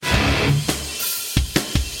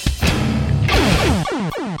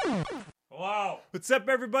What's up,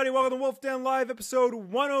 everybody? Welcome to Wolf Den Live, episode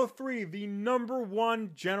 103, the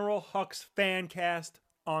 #1 General Hux fan cast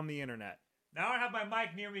on the internet. Now I have my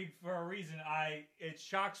mic near me for a reason. It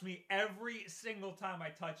shocks me every single time I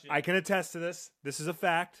touch it. I can attest to this. This is a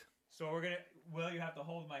fact. So you have to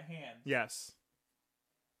hold my hand. Yes.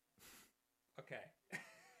 Okay.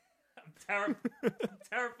 I'm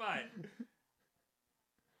terrified.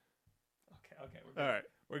 Okay, we're good. All right.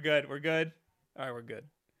 We're good. All right, we're good.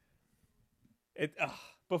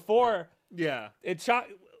 Before Yeah. it shot.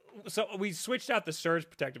 So we switched out the surge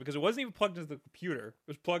protector because it wasn't even plugged into the computer. It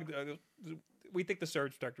was plugged. We think the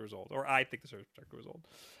surge protector was old, or I think the surge protector was old.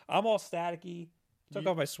 I'm all staticky. Took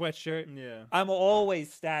off my sweatshirt. Yeah. I'm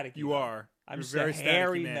always staticky. You are. I'm You're just very a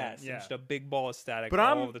hairy staticky man. mess. Yeah. I'm just a big ball of static But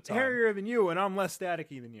all I'm over the time. hairier than you, and I'm less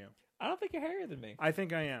staticky than you. I don't think you're hairier than me. I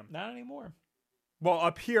think I am. Not anymore. Well,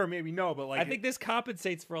 up here, maybe no, but like... I think this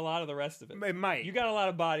compensates for a lot of the rest of it. it might. You got a lot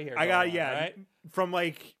of body hair. I got, going on, right? from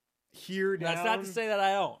like here down. That's not to say that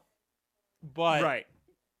I don't. But Right.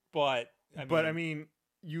 But I mean,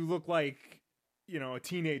 you look like, a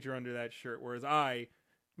teenager under that shirt, whereas I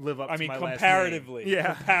live up to my comparatively. last name.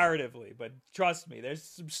 Yeah. Comparatively. But trust me, there's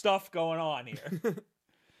some stuff going on here.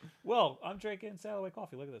 Well, I'm drinking Sail Away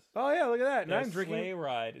coffee. Look at this. Oh, yeah, look at that. And Their I'm drinking sleigh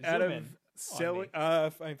ride. out Zoom of in. Sail. me. I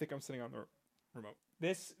think I'm sitting on the remote.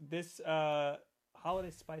 This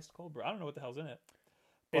holiday spiced cold brew. I don't know what the hell's in it.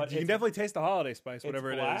 You But can definitely taste the holiday spice,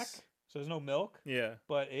 whatever it's it black, is. so there's no milk, Yeah.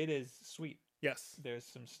 but it is sweet. Yes. There's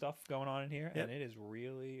some stuff going on in here, Yep. and it is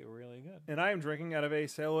really, really good. And I am drinking out of a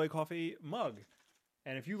Sail Away Coffee mug.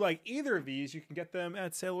 And if you like either of these, you can get them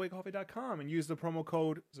at sailawaycoffee.com and use the promo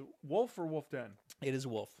code WOLF or Wolf Den. It is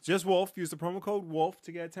Wolf. Just Wolf. Use the promo code WOLF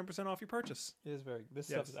to get 10% off your purchase. It is very. This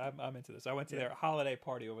Yes. stuff. I'm into this. I went to their holiday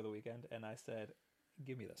party over the weekend, and I said,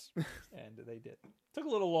 "Give me this," and they did. Took a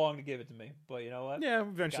little long to give it to me, but you know what? Yeah,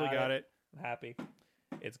 eventually got it. I'm happy.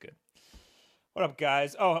 It's good. What up,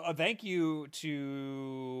 guys? Oh, thank you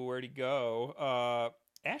to where'd he go?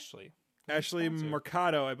 Ashley. Ashley Sponsor.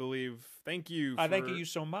 Mercado, I believe. Thank you. I thank you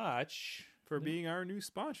so much for being our new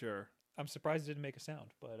sponsor. I'm surprised it didn't make a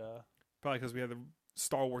sound, but Probably because we had the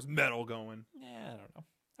Star Wars metal going. yeah, I don't know.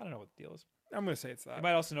 I don't know what the deal is. I'm going to say it's that. You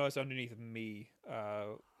might also notice underneath me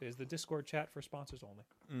is the Discord chat for sponsors only.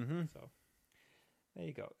 Mm-hmm. So there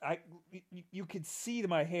you go. You could see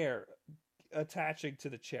my hair attaching to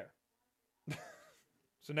the chair.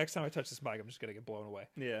 So next time I touch this mic, I'm just gonna get blown away.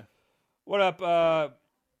 Yeah. What up?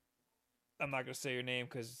 I'm not gonna say your name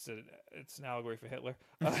because it's an allegory for Hitler.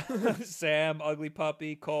 Sam, Ugly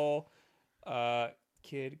Puppy, Cole,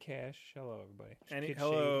 Kid Cash. Hello, everybody. Kid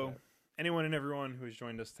Hello, Shade, anyone and everyone who has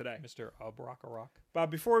joined us today. Mr. Brock. Bob,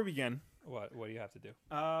 before we begin, What do you have to do?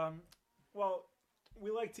 well, we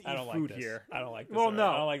like to eat I don't food like this. here. I don't like this. Well, already. no.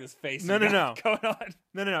 I don't like this face. No, you got going on.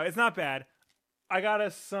 No, it's not bad. I got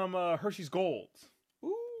us some Hershey's Gold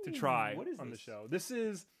Ooh, to try what is on this? the show. This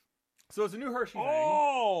is, so it's a new Hershey thing.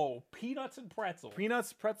 Oh, peanuts and pretzels.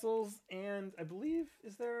 Peanuts, pretzels, and I believe,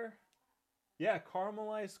 is there,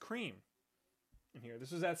 caramelized cream in here.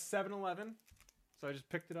 This was at 7-Eleven, so I just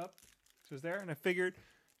picked it up. It was there, and I figured,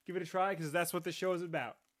 give it a try, because that's what this show is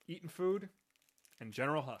about. Eating food and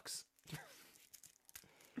General Hux.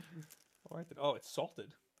 All right, then. Oh, it's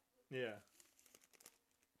salted. Yeah.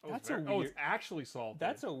 That's it's actually salted.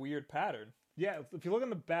 That's a weird pattern. Yeah, if you look on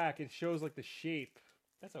the back, it shows like the shape.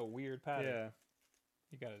 That's a weird pattern. Yeah.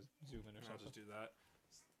 You gotta zoom in or I'll something. just do that.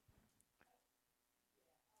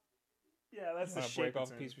 Yeah, that's You the want to shape. break off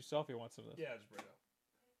it's a in. piece for yourself? Or you want some of this? Yeah, just break up.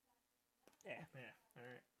 Yeah. All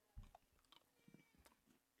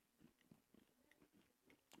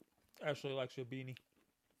right. Ashley likes your beanie.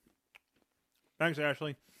 Thanks,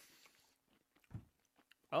 Ashley.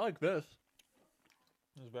 I like this.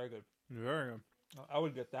 It's very good. Very good. I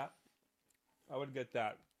would get that.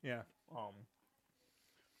 Yeah.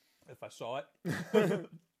 If I saw it.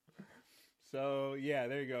 So, yeah,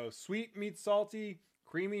 there you go. Sweet meets salty,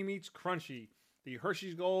 creamy meets crunchy. The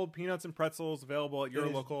Hershey's Gold peanuts and pretzels available at your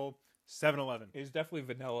local 7-Eleven. It's definitely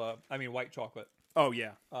vanilla. I mean, white chocolate. Oh,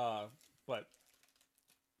 yeah. But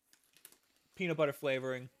peanut butter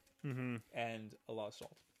flavoring Mm-hmm. and a lot of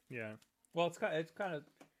salt. Yeah. Well, it's kind of.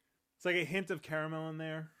 It's like a hint of caramel in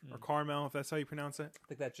there, or caramel, if that's how you pronounce it. I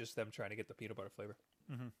think that's just them trying to get the peanut butter flavor.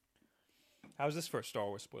 Mm-hmm. How's this for a Star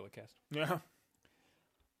Wars spoiler cast? Yeah.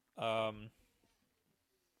 I'm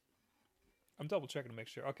double checking to make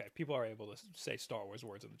sure. Okay, people are able to say Star Wars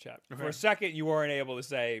words in the chat. Okay. For a second, you weren't able to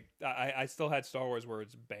say. I still had Star Wars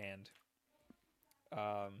words banned.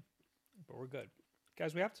 But we're good,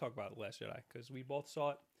 guys. We have to talk about The Last Jedi because we both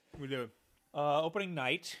saw it. We do. Opening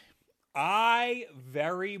night. I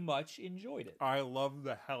very much enjoyed it. I love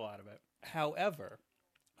the hell out of it. However,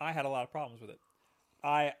 I had a lot of problems with it.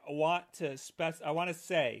 I want to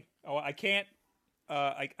say I can't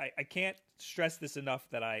I can't stress this enough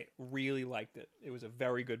that I really liked it. It was a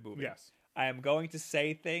very good movie. Yes. I am going to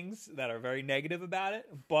say things that are very negative about it,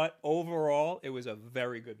 but overall, it was a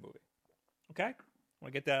very good movie. Okay? I want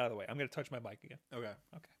to get that out of the way. I'm going to touch my mic again. Okay.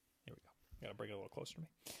 Okay. Here we go. Got to bring it a little closer to me.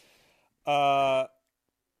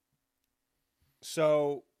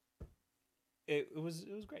 So it was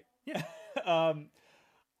great. Yeah.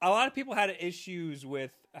 A lot of people had issues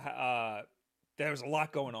with there was a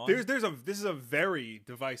lot going on. This is a very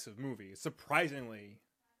divisive movie. Surprisingly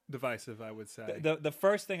divisive, I would say. The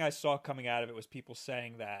first thing I saw coming out of it was people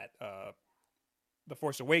saying that The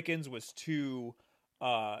Force Awakens was too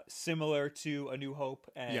similar to A New Hope,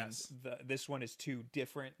 and Yes. this one is too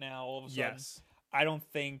different now. All of a sudden, Yes. I don't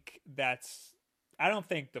think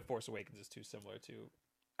The Force Awakens is too similar to.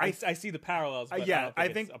 I see the parallels, but I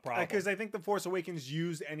think it's a problem. Because I think The Force Awakens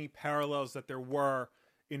used any parallels that there were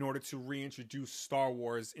in order to reintroduce Star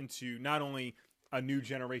Wars into not only a new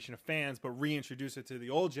generation of fans, but reintroduce it to the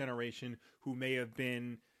old generation who may have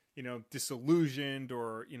been, disillusioned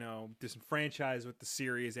or, disenfranchised with the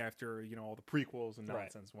series after, all the prequels and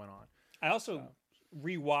nonsense went on. I also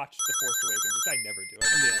rewatched The Force Awakens, which I never do.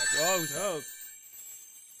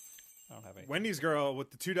 I don't have any. Wendy's girl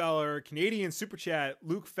with the $2 Canadian super chat.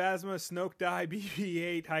 Luke Phasma, Snoke Die,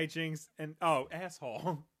 BB-8 hijinks, and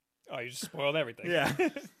asshole. Oh, you just spoiled everything. Yeah.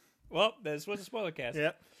 Well, this was a spoiler cast.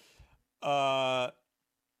 Yep.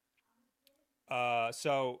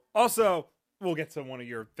 So also, we'll get to one of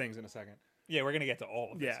your things in a second. Yeah, we're gonna get to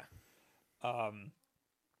all of this. Yeah.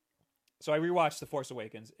 So I rewatched The Force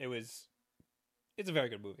Awakens. It's a very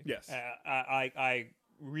good movie. Yes. I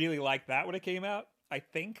really liked that when it came out. I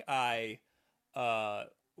think I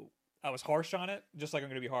was harsh on it, just like I'm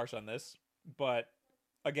going to be harsh on this. But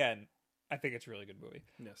again, I think it's a really good movie.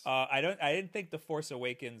 Yes. I didn't think The Force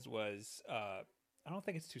Awakens was. I don't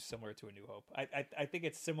think it's too similar to A New Hope. I think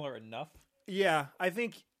it's similar enough. Yeah, I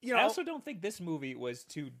think I also don't think this movie was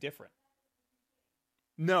too different.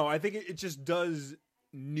 No, I think it just does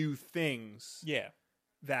new things. Yeah.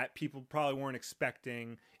 That people probably weren't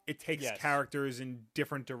expecting. It takes characters in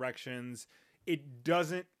different directions. It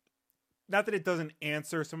doesn't, not that it doesn't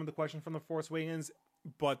answer some of the questions from The Force Awakens,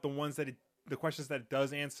 but the questions that it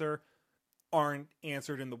does answer aren't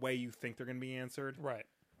answered in the way you think they're going to be answered. Right.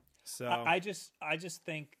 So I just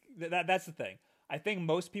think that's the thing. I think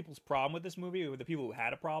most people's problem with this movie, or the people who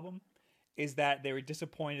had a problem, is that they were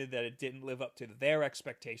disappointed that it didn't live up to their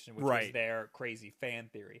expectation, which was their crazy fan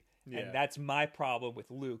theory. Yeah. And that's my problem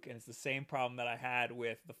with Luke, and it's the same problem that I had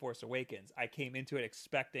with The Force Awakens. I came into it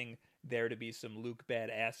expecting there to be some Luke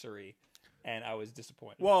badassery, and I was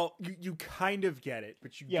disappointed. Well, you kind of get it,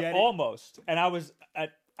 but you get it almost. And I was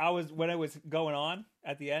when it was going on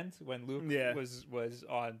at the end, when Luke was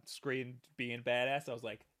on screen being badass, I was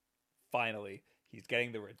like, finally, he's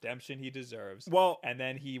getting the redemption he deserves. Well, and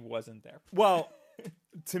then he wasn't there. Well,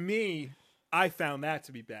 to me, I found that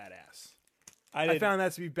to be badass. I found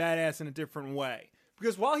that to be badass in a different way.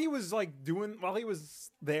 Because while he was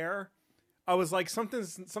there, I was like,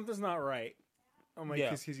 something's not right. I'm like,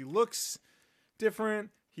 because he looks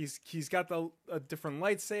different. He's got a different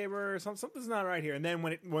lightsaber. Something's not right here. And then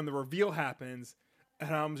when the reveal happens,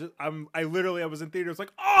 and I was in theaters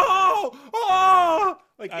like,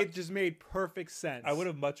 it just made perfect sense. I would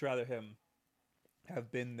have much rather him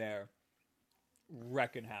have been there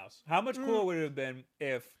wrecking house. How much cooler would it have been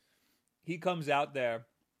if he comes out there,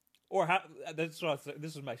 or this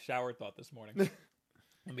was my shower thought this morning.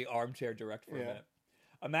 Let me armchair direct for a minute.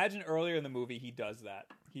 Imagine earlier in the movie he does that.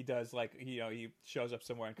 He does he shows up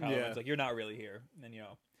somewhere and Kylo Ren's like, "You're not really here," and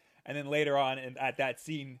then later on at that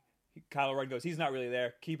scene, Kylo Ren goes, "He's not really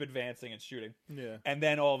there. Keep advancing and shooting." Yeah. And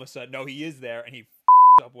then all of a sudden, no, he is there, and he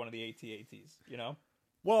up one of the AT-ATs.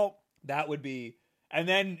 Well, that would be. And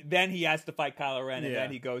then he has to fight Kylo Ren, and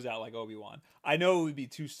then he goes out like Obi-Wan. I know it would be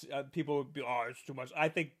too. People would be, it's too much. I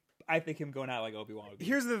think him going out like Obi-Wan would be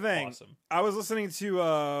Here's the thing. Awesome. I was listening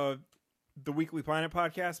to the Weekly Planet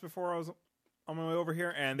podcast before I was on my way over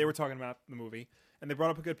here, and they were talking about the movie, and they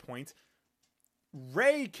brought up a good point.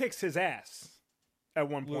 Rey kicks his ass at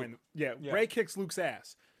one point. Yeah, Rey kicks Luke's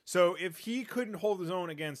ass. So if he couldn't hold his own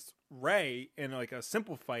against Rey in like a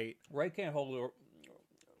simple fight,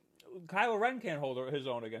 Kylo Ren can't hold his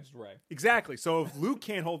own against Rey. Exactly. So if Luke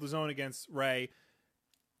can't hold his own against Rey,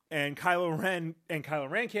 and Kylo Ren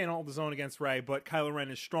can't hold his own against Rey, but Kylo Ren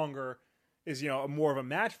is stronger, is more of a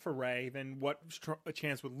match for Rey, then what a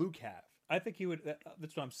chance would Luke have? I think he would.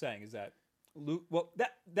 That's what I'm saying. Is that Luke? Well,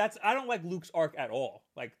 that's I don't like Luke's arc at all.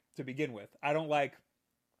 Like to begin with, I don't like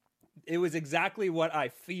It was exactly what I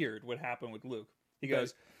feared would happen with Luke. He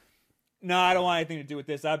goes, "No, I don't want anything to do with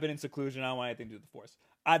this. I've been in seclusion. I don't want anything to do with the Force."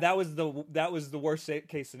 That was the worst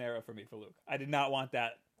case scenario for me for Luke. I did not want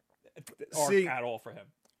that arc at all for him.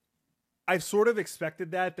 I've sort of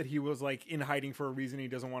expected that he was like in hiding for a reason. He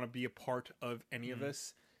doesn't want to be a part of any of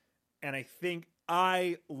this. And I think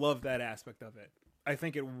I love that aspect of it. I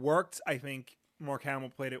think it worked. I think Mark Hamill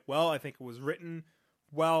played it well. I think it was written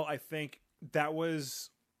well. I think that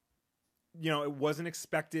was, it wasn't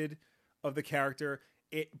expected of the character,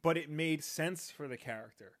 but it made sense for the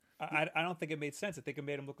character. I don't think it made sense. I think it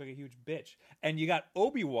made him look like a huge bitch. And you got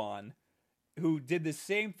Obi-Wan, who did the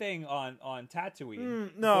same thing on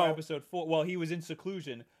Tatooine. No. For episode 4. Well, he was in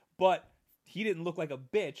seclusion, but he didn't look like a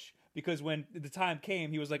bitch because when the time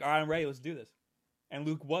came, he was like, "All right, I'm ready. Let's do this." And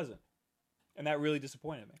Luke wasn't. And that really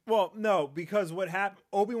disappointed me. Well, no, because what happened,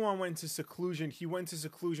 Obi-Wan went into seclusion. He went into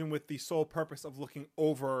seclusion with the sole purpose of looking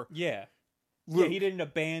over Luke. Yeah, he didn't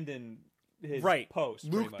abandon his post.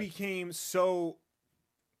 Luke became so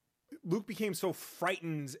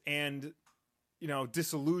frightened and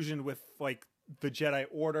disillusioned with like the Jedi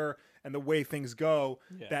Order and the way things go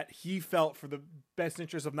that he felt for the best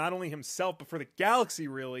interest of not only himself but for the galaxy,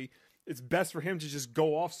 really, it's best for him to just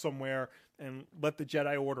go off somewhere and let the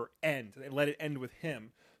Jedi Order end and let it end with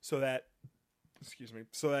him, so that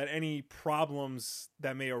any problems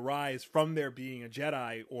that may arise from there being a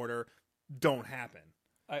Jedi Order don't happen.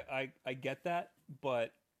 I get that,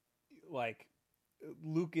 but like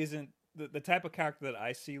Luke isn't the type of character that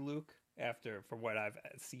I see Luke from what I've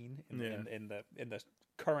seen in the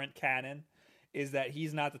current canon, is that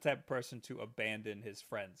he's not the type of person to abandon his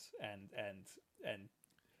friends, and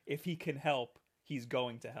if he can help, he's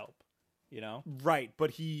going to help, Right,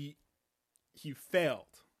 but he failed.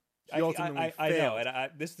 He ultimately failed. I know,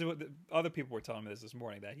 and this is what other people were telling me this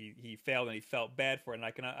morning, that he failed and he felt bad for it,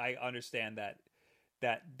 and I understand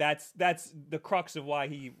that's the crux of why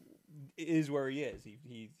he is where he is.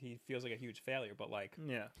 He feels like a huge failure, but like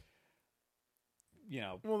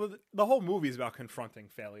well, the whole movie is about confronting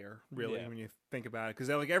failure, really, when you think about it, because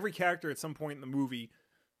like every character at some point in the movie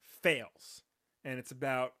fails, and it's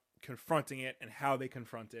about confronting it and how they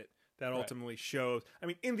confront it that ultimately shows. I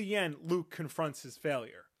mean, in the end, Luke confronts his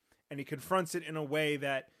failure, and he confronts it in a way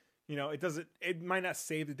that it might not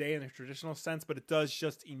save the day in a traditional sense, but it does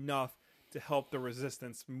just enough to help the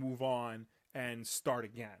Resistance move on and start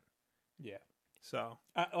again. Yeah. So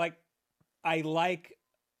I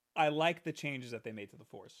like the changes that they made to the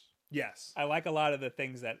Force. Yes. I like a lot of the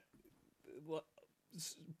things that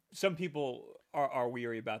some people are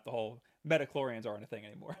weary about. The whole metachlorians aren't a thing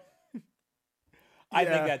anymore. I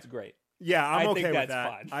think that's great. Yeah, I'm okay with that's that.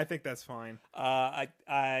 Fine. I think that's fine. I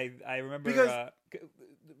remember because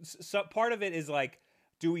part of it is like,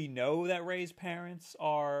 do we know that Rey's parents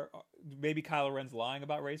are? Maybe Kylo Ren's lying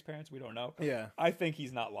about Rey's parents. We don't know. Yeah, I think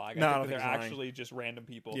he's not lying. No, I think they're actually just random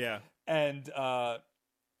people. Yeah, and I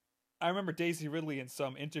remember Daisy Ridley in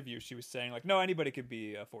some interview, she was saying like, no, anybody could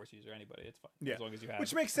be a Force user. Anybody, it's fine. As long as you have.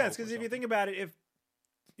 Which makes sense, because if you think about it,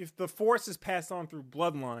 if the Force is passed on through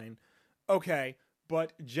bloodline, okay,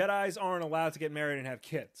 but Jedis aren't allowed to get married and have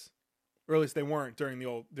kids, or at least they weren't during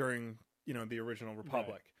the original Republic.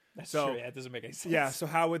 Right. That's true. Yeah, it doesn't make any sense. Yeah, so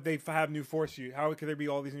how would they have new Force users? How could there be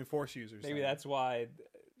all these new Force users? Maybe that's why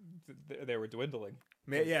they were dwindling.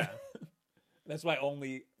 Yeah. That's why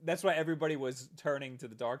everybody was turning to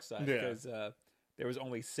the dark side, because there was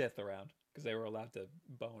only Sith around, because they were allowed to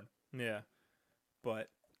bone. Yeah, but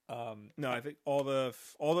no, I think all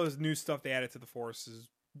those new stuff they added to the Force is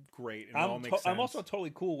great, and it all makes sense. I'm also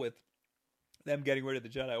totally cool with them getting rid of the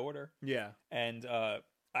Jedi Order. Yeah, and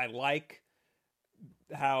I like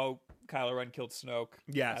how Kylo Ren killed Snoke.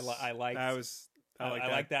 Yes, I like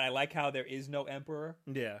that. I like how there is no Emperor.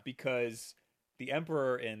 Yeah, because the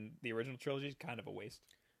Emperor in the original trilogy is kind of a waste.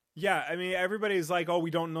 Yeah, I mean, everybody's like, "Oh,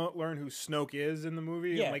 we don't learn who Snoke is in the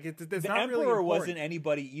movie." Yeah, like it's the not Emperor really important. wasn't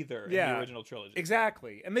anybody either in the original trilogy.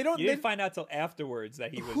 Exactly, and you didn't find out till afterwards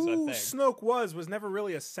that he was who a thing. Snoke was never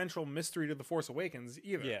really a central mystery to the Force Awakens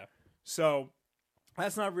either. Yeah, so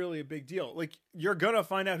that's not really a big deal. Like, you're gonna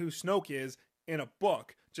find out who Snoke is in a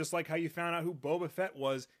book, just like how you found out who Boba Fett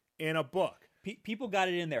was in a book. People got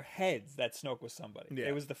it in their heads that Snoke was somebody.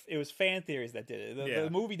 Yeah. It was fan theories that did it. The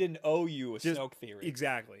movie didn't owe you a Snoke theory.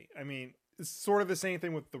 Exactly. I mean, it's sort of the same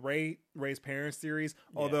thing with the Rey's parents theories,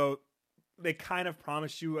 although they kind of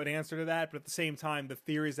promised you an answer to that, but at the same time, the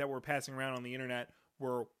theories that were passing around on the internet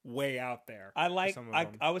were way out there. I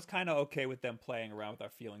was kind of okay with them playing around with our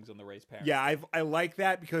feelings on the Rey's parents. Yeah, I like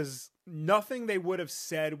that, because nothing they would have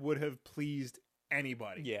said would have pleased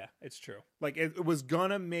anybody. Yeah, it's true. Like it was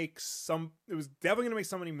gonna make it was definitely gonna make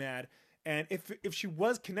somebody mad. And if she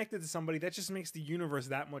was connected to somebody, that just makes the universe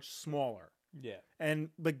that much smaller. Yeah. And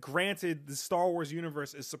like, granted, the Star Wars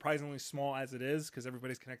universe is surprisingly small as it is because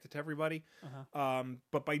everybody's connected to everybody.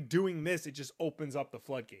 But by doing this, it just opens up the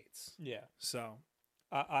floodgates. Yeah. So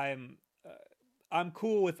I'm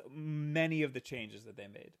cool with many of the changes that they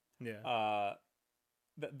made. yeah,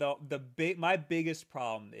 My biggest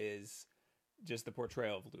problem is just the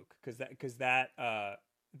portrayal of Luke, because that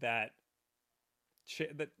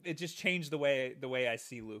it just changed the way I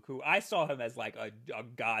see Luke, who I saw him as like a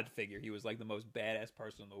god figure. He was like the most badass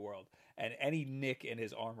person in the world, and any nick in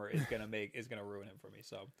his armor is gonna ruin him for me.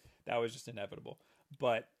 So that was just inevitable.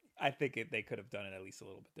 But I think they could have done it at least a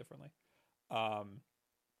little bit differently.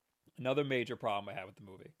 Another major problem I have with the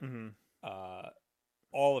movie,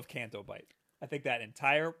 all of Canto Bight. I think that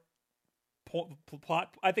entire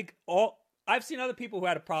plot. I've seen other people who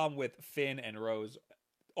had a problem with Finn and Rose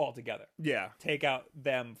altogether. yeah, Take out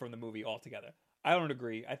them from the movie altogether. I don't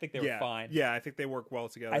agree. I think they were fine. Yeah, I think they work well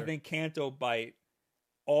together. I think Canto Bight,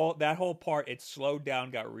 that whole part, it slowed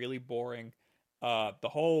down, got really boring.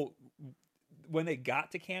 When they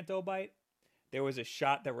got to Canto Bight, there was a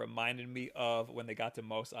shot that reminded me of when they got to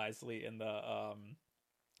Mos Eisley in the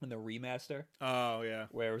remaster. Oh yeah,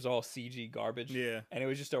 where it was all CG garbage. Yeah, and it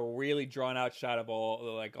was just a really drawn out shot of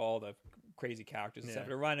all the crazy characters and stuff.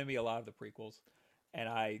 It reminded me a lot of the prequels, and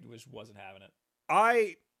I wasn't having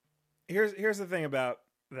it. Here's the thing about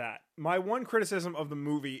that. My one criticism of the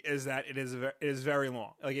movie is that it is very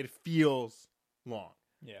long. Like, it feels long.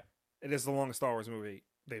 Yeah, it is the longest Star Wars movie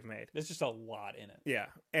they've made. There's just a lot in it. Yeah,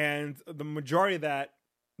 and the majority of that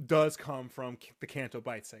does come from the Canto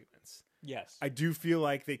Bight segments. Yes, I do feel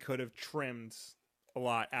like they could have trimmed a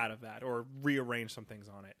lot out of that or rearranged some things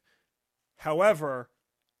on it. However,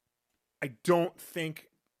 I don't think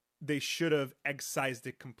they should have excised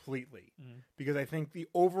it completely, because I think the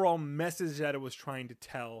overall message that it was trying to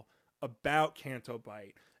tell about Canto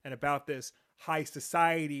Bight and about this high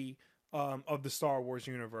society of the Star Wars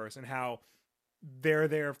universe, and how they're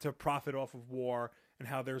there to profit off of war, and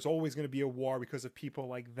how there's always going to be a war because of people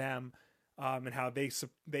like them, and how they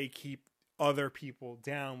keep other people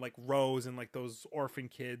down, like Rose and like those orphan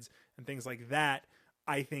kids and things like that,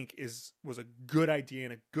 I think was a good idea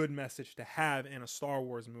and a good message to have in a Star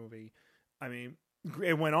Wars movie. I mean,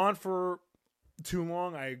 it went on for too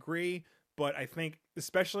long, I agree, but I think,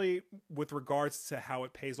 especially with regards to how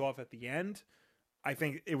it pays off at the end, I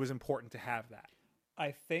think it was important to have that.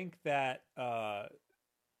 I think that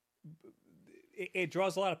it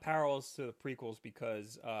draws a lot of parallels to the prequels,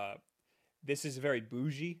 because this is very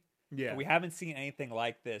bougie. Yeah, we haven't seen anything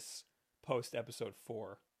like this post Episode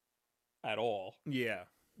 4 at all. Yeah,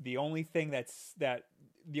 the only thing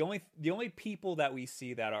the only people that we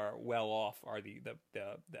see that are well off are the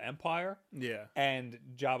Empire. Yeah, and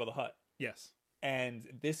Jabba the Hutt. Yes, and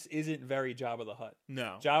this isn't very Jabba the Hutt.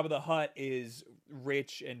 No, Jabba the Hutt is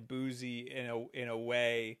rich and boozy in a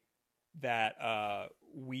way that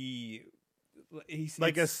he's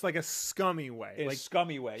like a scummy way, like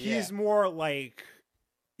scummy way. He's more like,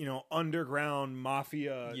 underground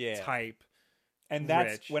mafia type. And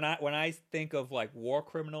that's rich. When I think of like war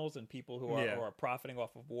criminals and people who are profiting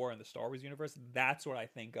off of war in the Star Wars universe, that's what I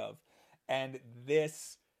think of. And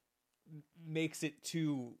this makes it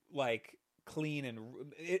too like clean, and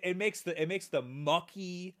it makes the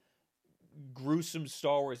mucky, gruesome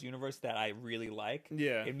Star Wars universe that I really like.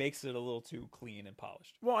 Yeah, it makes it a little too clean and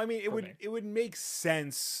polished. Well, I mean, it would make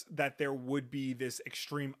sense that there would be this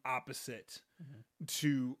extreme opposite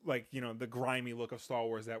to, like, the grimy look of Star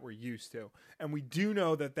Wars that we're used to, and we do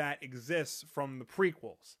know that exists from the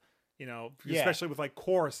prequels. Especially with like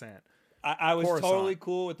Coruscant. I was totally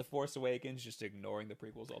cool with The Force Awakens just ignoring the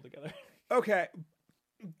prequels altogether. Okay.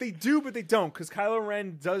 They do, but they don't, because Kylo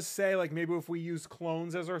Ren does say, like, maybe if we use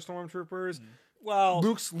clones as our stormtroopers. Well,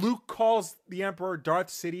 Luke calls the Emperor Darth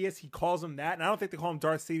Sidious. He calls him that, and I don't think they call him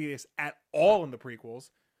Darth Sidious at all in the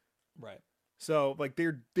prequels. Right. So, like,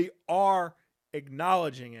 they are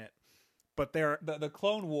acknowledging it, but they're the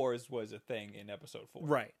Clone Wars was a thing in Episode 4.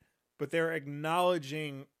 Right. But they're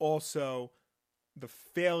acknowledging also the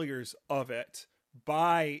failures of it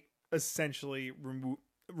by essentially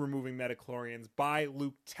removing midichlorians, by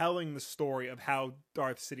Luke telling the story of how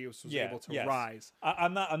Darth Sidious was able to rise.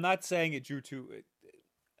 I'm not saying it drew to.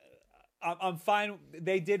 I'm fine.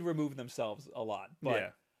 They did remove themselves a lot,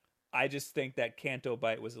 but I just think that Canto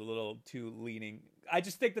Bight was a little too leaning. I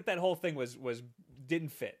just think that whole thing was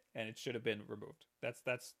didn't fit, and it should have been removed. That's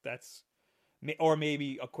or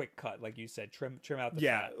maybe a quick cut, like you said, trim out the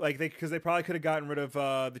Yeah, fat. like because they probably could have gotten rid of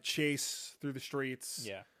the chase through the streets.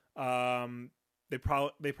 Yeah. They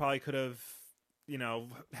probably could have,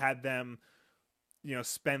 had them,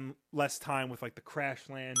 spend less time with like the crash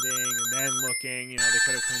landing and then looking. They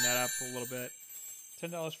could have cleaned that up a little bit.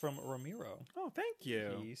 $10 from Ramiro. Oh, thank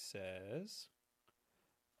you. He says,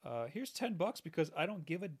 here's $10 because I don't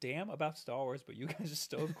give a damn about Star Wars, but you guys are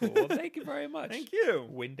still cool. Well, thank you very much. Thank you.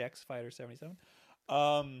 Windex Fighter 77.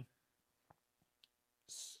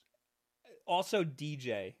 Also,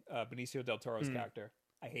 DJ, Benicio del Toro's character.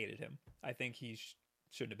 I hated him. I think he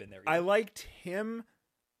shouldn't have been there either. I liked him.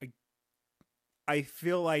 I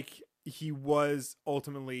feel like he was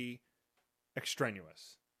ultimately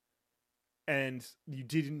extraneous. And you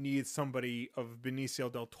didn't need somebody of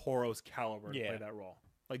Benicio del Toro's caliber to play that role.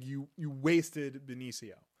 Like, you wasted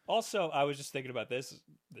Benicio. Also, I was just thinking about this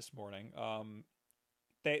morning.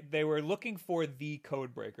 They were looking for the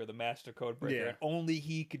code breaker, the master code breaker, and only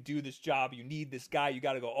he could do this job. You need this guy. You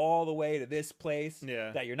got to go all the way to this place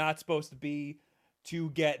that you're not supposed to be to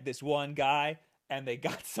get this one guy, and they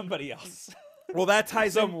got somebody else. Well, that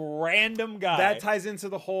ties some random guy. That ties into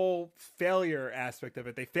the whole failure aspect of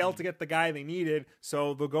it. They failed to get the guy they needed,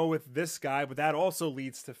 so they'll go with this guy, but that also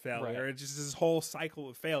leads to failure. Right. It's just this whole cycle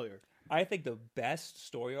of failure. I think the best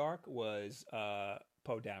story arc was Poe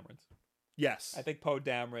Dameron's. Yes. I think Poe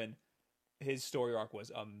Dameron, his story arc was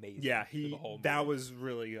amazing. Yeah, that was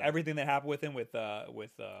really good. Everything that happened with him with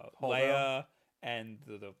Leia and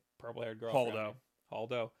the purple-haired girl.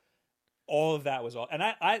 Holdo. All of that was all, and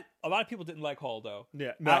I a lot of people didn't like Holdo.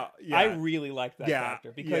 I really liked that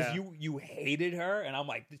character because you hated her, and I'm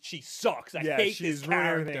like, she sucks. I hate this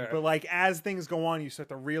character. But like as things go on, you start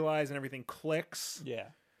to realize, and everything clicks. Yeah,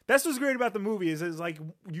 that's what's great about the movie is like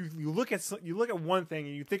you look at one thing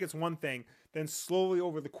and you think it's one thing, then slowly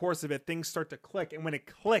over the course of it, things start to click, and when it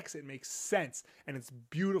clicks, it makes sense, and it's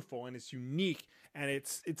beautiful, and it's unique, and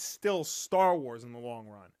it's still Star Wars in the long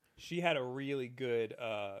run. She had a really good.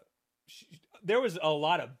 There was a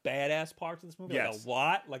lot of badass parts of this movie. Yes. Like a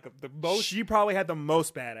lot. Like the most. She probably had the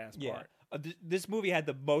most badass part. This movie had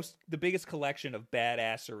the biggest collection of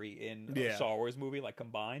badassery in a Star Wars movie, like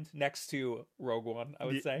combined, next to Rogue One, I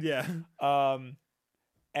would say. Yeah.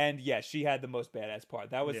 And she had the most badass part.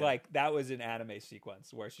 That was that was an anime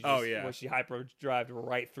sequence where she where she hyperdrived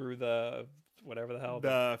right through the whatever the hell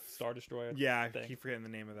the Star Destroyer. Yeah, thing, I keep forgetting the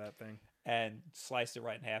name of that thing. and sliced it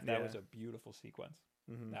right in half. That was a beautiful sequence.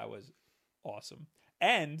 That was awesome.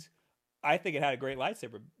 And I think it had a great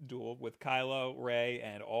lightsaber duel with Kylo, Rey,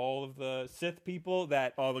 and all of the Sith people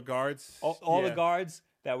all the guards. All the guards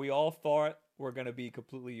that we all thought were going to be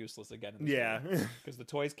completely useless again in this movie. Because the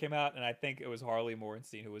toys came out, and I think it was Harley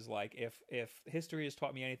Morenstein who was like, if history has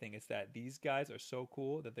taught me anything, it's that these guys are so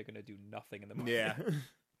cool that they're going to do nothing in the movie. Yeah.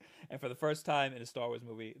 And for the first time in a Star Wars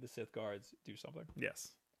movie, the Sith guards do something. Yes.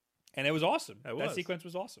 And it was awesome. That sequence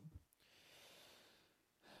was awesome.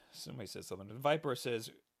 Somebody says something. Viper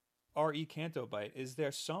says, R.E. Canto Bite, is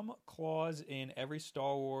there some clause in every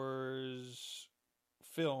Star Wars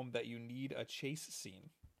film that you need a chase scene?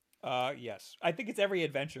 Yes. I think it's every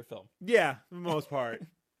adventure film. Yeah, for the most part.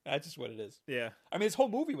 That's just what it is. Yeah. I mean, this whole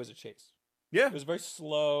movie was a chase. Yeah. It was very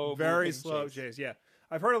slow. Very slow chase, yeah.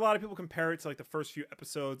 I've heard a lot of people compare it to like the first few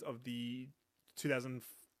episodes of the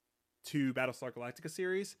 2002 Battlestar Galactica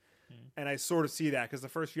series. And I sort of see that because the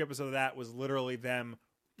first few episodes of that was literally them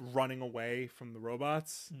running away from the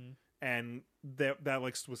robots, and that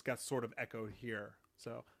got sort of echoed here.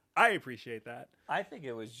 So I appreciate that. I think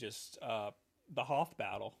it was just the Hoth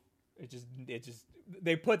battle. It just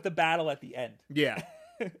they put the battle at the end. Yeah,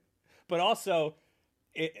 but also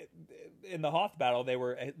in the Hoth battle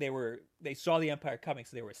they saw the Empire coming,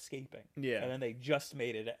 so they were escaping. Yeah, and then they just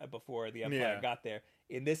made it before the Empire got there.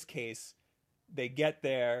 In this case, they get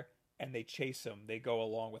there and they chase them. They go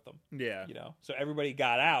along with them. Yeah. So everybody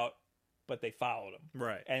got out, but they followed them.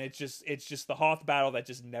 Right. And it's just the Hoth battle that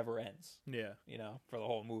just never ends. Yeah. For the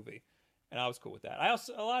whole movie. And I was cool with that.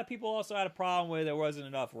 A lot of people also had a problem with there wasn't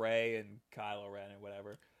enough Rey and Kylo Ren and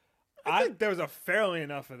whatever. I think there was a fairly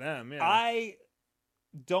enough of them. Yeah. I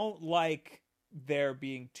don't like there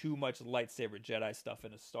being too much lightsaber Jedi stuff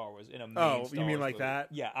in a Star Wars, in a main Star you mean Wars like movie. that?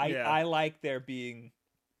 Yeah. I like there being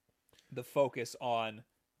the focus on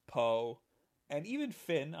Poe, and even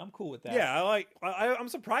Finn. I'm cool with that. Yeah, I'm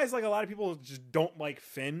surprised like a lot of people just don't like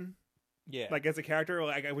Finn. Yeah, like as a character,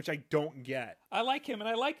 which I don't get. I like him, and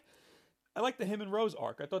I like the him and Rose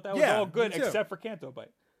arc. I thought that was all good except for Canto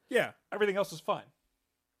Bite. Yeah, everything else was fine.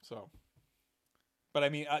 So, but I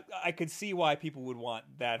mean, I could see why people would want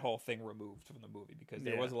that whole thing removed from the movie because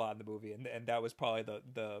there was a lot in the movie, and that was probably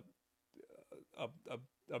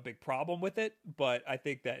a big problem with it, but I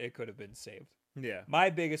think that it could have been saved. Yeah. My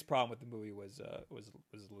biggest problem with the movie was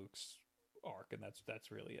Luke's arc, and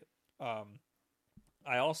that's really it.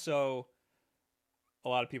 I also, a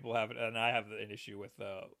lot of people have, and I have an issue with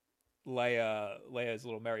Leia's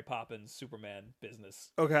little Mary Poppins Superman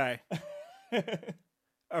business. Okay.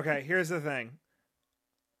 Okay, here's the thing.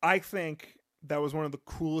 I think that was one of the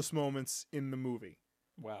coolest moments in the movie.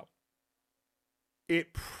 Wow.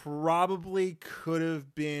 It probably could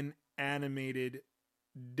have been animated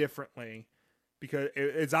differently because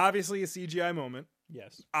it's obviously a CGI moment.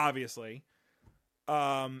 Yes. Obviously.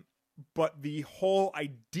 But the whole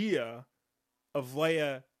idea of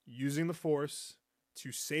Leia using the Force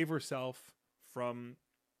to save herself from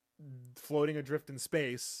floating adrift in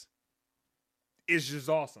space is just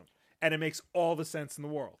awesome. And it makes all the sense in the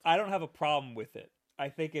world. I don't have a problem with it. I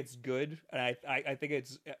think it's good, and I think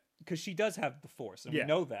it's because she does have the Force, and we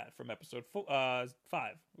know that from episode 5.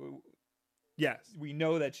 Yes, we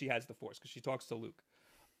know that she has the Force because she talks to Luke.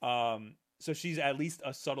 So she's at least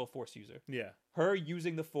a subtle Force user. Yeah, her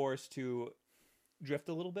using the Force to drift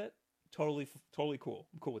a little bit, totally cool.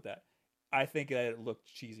 I'm cool with that. I think that it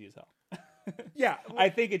looked cheesy as hell. Yeah, I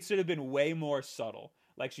think it should have been way more subtle.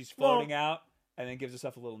 Like she's floating out. And then gives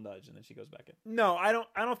herself a little nudge, and then she goes back in. No, I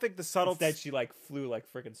don't think the subtle. Instead, she like flew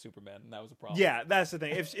like freaking Superman, and that was a problem. Yeah, that's the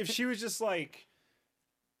thing. If she was just like,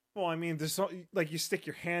 well, I mean, there's like you stick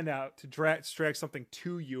your hand out to drag something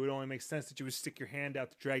to you. It only makes sense that you would stick your hand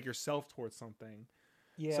out to drag yourself towards something.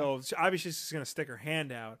 Yeah. So obviously she's just gonna stick her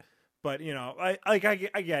hand out, but I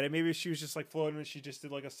get it. Maybe if she was just like floating and she just did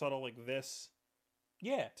like a subtle like this.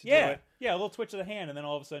 Yeah, a little twitch of the hand, and then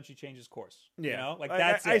all of a sudden she changes course. Yeah, like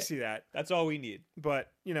that's I see that. That's all we need.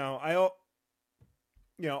 But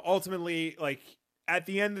ultimately, like at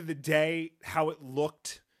the end of the day, how it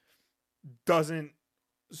looked doesn't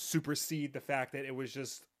supersede the fact that it was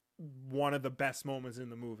just one of the best moments in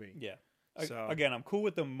the movie. Yeah. So again, I'm cool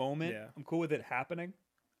with the moment. Yeah. I'm cool with it happening.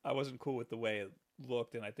 I wasn't cool with the way it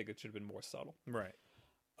looked, and I think it should have been more subtle. Right.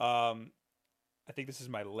 I think this is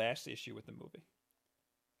my last issue with the movie.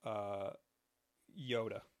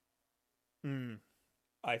 Yoda.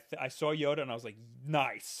 I saw Yoda and I was like,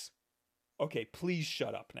 nice. Okay, please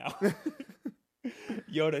shut up now.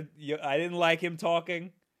 Yoda, I didn't like him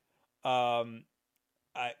talking. I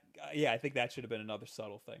think that should have been another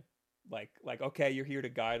subtle thing. Like okay, you're here to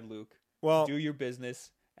guide Luke. Well, do your business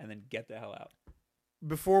and then get the hell out.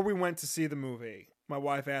 Before we went to see the movie, my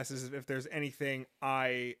wife asked us if there's anything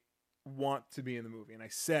I want to be in the movie, and I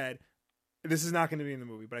said, this is not going to be in the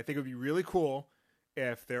movie, but I think it would be really cool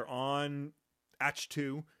if they're on Atch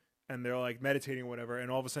 2 and they're like meditating or whatever, and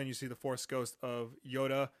all of a sudden you see the Force ghost of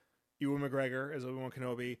Yoda, Ewan McGregor as Obi-Wan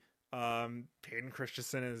Kenobi, Hayden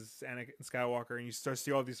Christensen as Anakin Skywalker, and you start to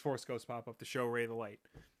see all these Force ghosts pop up to show Rey the light.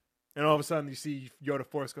 And all of a sudden you see Yoda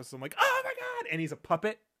Force ghosts, and I'm like, oh my god! And he's a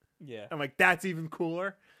puppet. Yeah. I'm like, that's even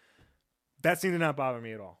cooler. That seemed to not bother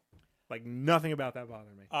me at all. Like, nothing about that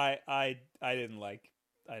bothered me. I didn't like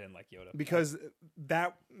Yoda because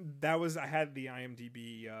that was, I had the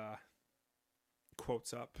IMDb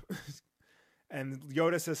quotes up, and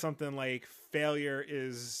Yoda says something like "failure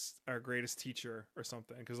is our greatest teacher" or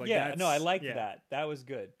something. Because I liked that. That was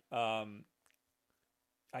good. I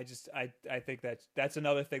think that's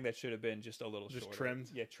another thing that should have been just a little just shorter.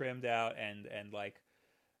 Trimmed. Yeah, trimmed out and like,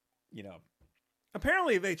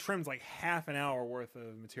 Apparently they trimmed like half an hour worth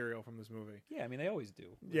of material from this movie. Yeah, I mean they always do.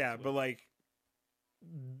 But like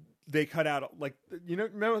they cut out like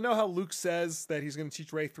know how Luke says that he's going to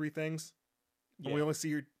teach Rey 3 things, and we only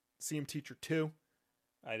see him teach her 2.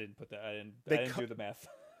 I didn't put that. I didn't do the math.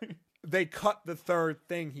 They cut the third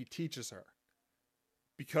thing he teaches her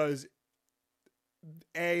because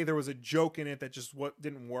A, there was a joke in it that just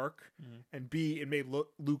didn't work, and B, it made Luke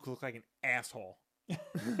look like an asshole.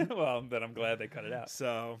 Well, then I'm glad they cut it out.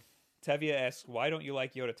 So Tevia asks, "Why don't you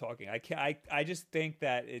like Yoda talking?" I just think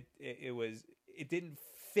that it didn't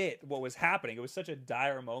fit what was happening. It was such a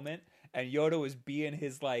dire moment, and Yoda was being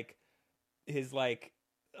his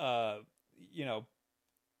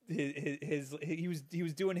he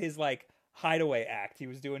was doing his like hideaway act. He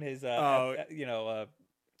was doing his when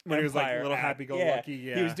he was like little happy go lucky.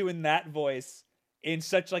 Yeah, he was doing that voice in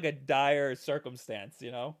such like a dire circumstance,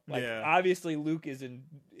 obviously Luke is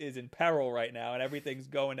in peril right now and everything's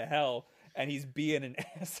going to hell and he's being an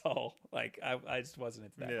asshole. Like I just wasn't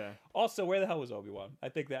into that. Yeah. Also, where the hell was Obi-Wan? I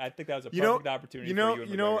think that was a perfect opportunity for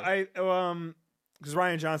you. Because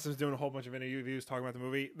Ryan Johnson was doing a whole bunch of interviews talking about the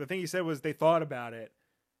movie. The thing he said was they thought about it,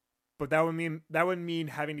 but that would mean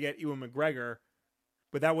having to get Ewan McGregor,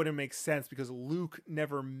 but that wouldn't make sense because Luke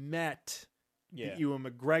never met the Ewan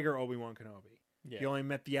McGregor Obi-Wan Kenobi. Yeah. You only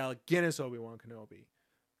met the Alec Guinness Obi-Wan Kenobi.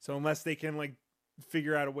 So unless they can like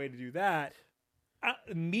figure out a way to do that,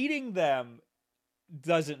 Meeting them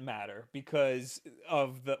doesn't matter because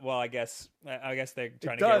of the. Well, I guess they're trying to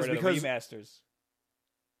get does, rid of because- the remasters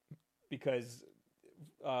because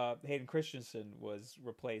Hayden Christensen was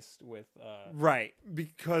replaced with. right?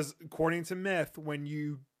 Because according to myth, when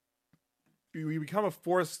you become a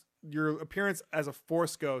Force, your appearance as a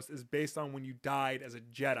Force ghost is based on when you died as a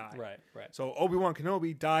Jedi. Right. So Obi-Wan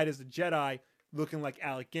Kenobi died as a Jedi, looking like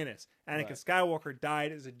Alec Guinness. Anakin Right. Skywalker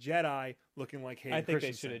died as a Jedi, looking like Hayden I think they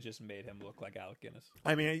Christensen. should have just made him look like Alec Guinness.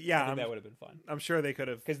 I mean, I yeah, think that would have been fun. I'm sure they could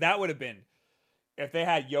have. Because that would have been if they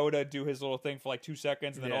had Yoda do his little thing for like 2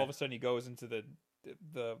 seconds, and then Yeah. all of a sudden he goes into the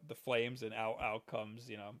flames, and out comes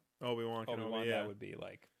Obi-Wan Kenobi. Obi-Wan. Yeah.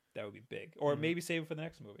 That would be big. Or maybe save it for the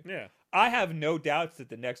next movie. Yeah. I have no doubts that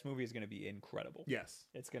the next movie is going to be incredible. Yes.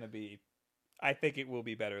 It's going to be. I think it will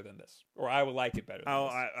be better than this, or I would like it better than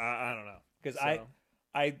this. I don't know. Because So,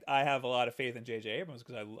 I have a lot of faith in J.J. Abrams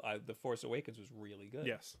because I The Force Awakens was really good.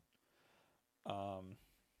 yes. I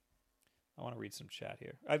want to read some chat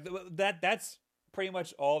here. That's pretty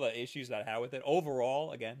much all the issues that I had with it.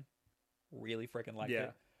 Overall, again, really freaking liked Yeah.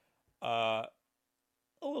 it. A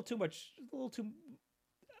little too much. A little too.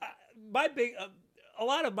 My big. A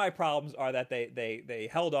lot of my problems are that they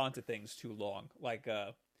held on to things too long. Like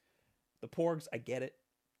the Porgs, I get it.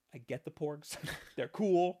 I get the Porgs. They're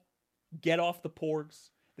cool. Get off the Porgs.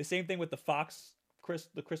 The same thing with the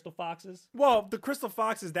Crystal Foxes. Well, the Crystal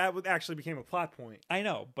Foxes, that actually became a plot point. I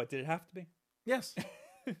know, but did it have to be? Yes.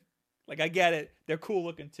 Like, I get it. They're cool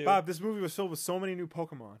looking too. Bob, this movie was filled with so many new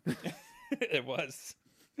Pokemon. It was.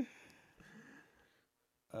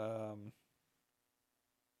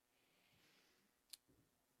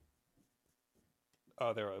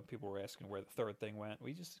 Oh, there are people were asking where the third thing went.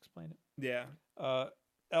 We just explained it. Yeah.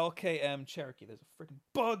 LKM Cherokee. There's a freaking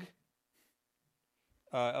bug.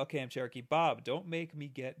 LKM Cherokee. Bob, don't make me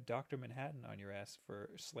get Dr. Manhattan on your ass for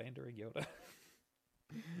slandering Yoda.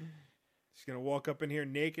 He's going to walk up in here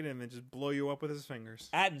naked and then just blow you up with his fingers.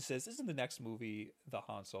 Adden says, isn't the next movie the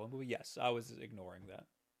Han Solo movie? Yes, I was ignoring that.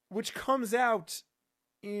 Which comes out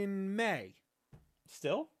in May.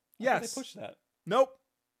 Still? I thought Yes. they pushed that. Nope.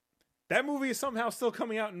 That movie is somehow still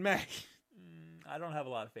coming out in May. I don't have a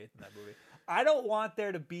lot of faith in that movie. I don't want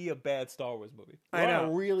there to be a bad Star Wars movie. I We're on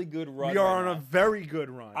know. a really good run. We are right on now. a very good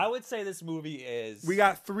run. I would say this movie is. We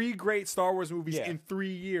got 3 great Star Wars movies Yeah. in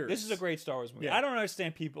 3 years. This is a great Star Wars movie. Yeah. I don't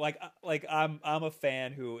understand people like I'm a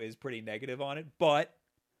fan who is pretty negative on it, but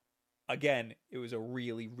again, it was a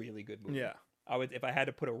really really good movie. Yeah. I would, if I had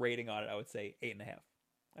to put a rating on it, I would say 8.5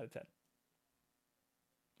 out of 10.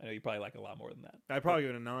 I know you probably like it a lot more than that, I'd probably give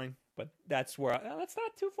it a 9. but that's where that's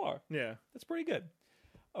not too far. Yeah. That's pretty good.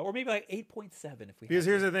 Or maybe like 8.7 if we. Because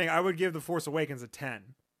had here's to. the thing. I would give The Force Awakens a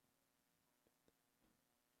 10.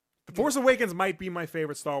 The Force Awakens might be my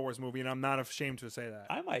favorite Star Wars movie, and I'm not ashamed to say that.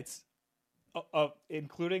 I might,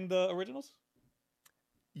 including the originals.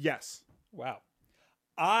 Yes. Wow,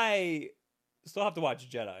 I still have to watch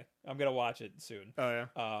Jedi. I'm gonna watch it soon. Oh,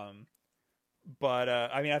 yeah. But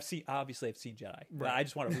I mean, I've seen Jedi. Right. I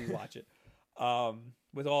just want to rewatch it.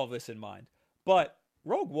 With all of this in mind, but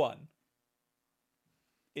Rogue One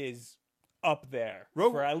is up there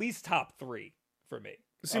for at least top 3 for me.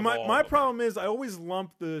 See, of my all of them. problem is I always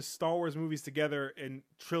lump the Star Wars movies together in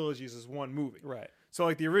trilogies as one movie. Right. So,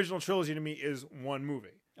 like, the original trilogy to me is one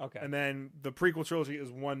movie. Okay. And then the prequel trilogy is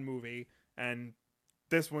one movie. And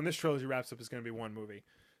this trilogy wraps up, is going to be one movie.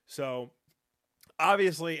 So,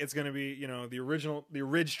 obviously, it's going to be, the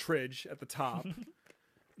Ridge Tridge at the top.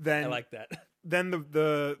 Then I like that. Then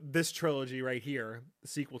this trilogy right here, the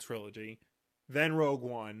sequel trilogy, then Rogue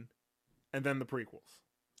One, and then the prequels.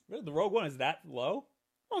 Really, the Rogue One is that low?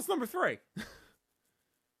 Well, it's number 3.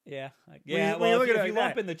 Yeah. you Well, look if at it you like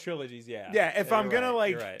lump that. in the trilogies, yeah. Yeah, if I'm You're gonna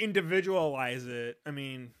right, you're right. individualize it, I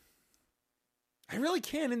mean, I really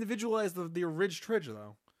can't individualize the Ridge Tridge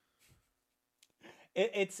though.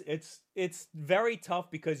 It's very tough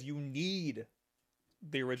because you need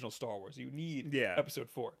the original Star Wars. You need Episode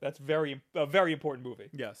 4. That's a very important movie.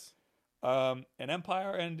 Yes. And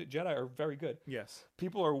Empire and Jedi are very good. Yes.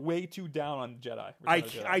 People are way too down on Jedi.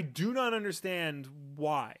 I do not understand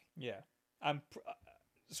why. Yeah.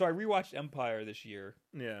 So I rewatched Empire this year.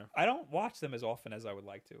 Yeah. I don't watch them as often as I would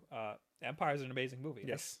like to. Empire is an amazing movie.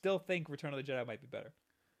 Yes. I still think Return of the Jedi might be better,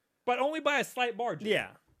 but only by a slight margin. Yeah.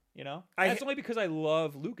 That's only because I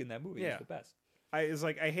love Luke in that movie. Yeah. He's the best.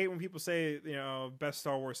 I hate when people say best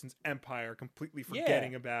Star Wars since Empire, completely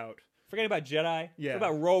forgetting about Jedi. Yeah. What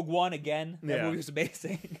about Rogue One again? That Yeah. movie was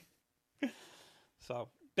amazing. So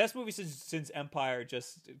best movie since Empire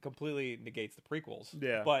just completely negates the prequels.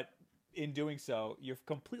 Yeah. But in doing so, you're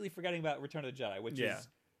completely forgetting about Return of the Jedi, which is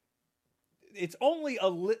it's only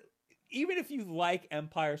even if you like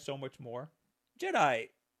Empire so much more, Jedi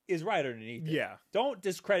is right underneath it. Yeah. Don't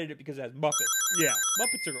discredit it because it has Muppets. Yeah.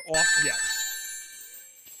 Muppets are awesome.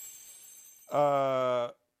 Yeah.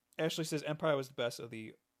 Ashley says Empire was the best of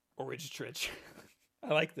the original.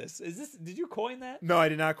 I like this. Did you coin that? No, I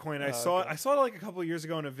did not coin it. I saw okay. it like a couple of years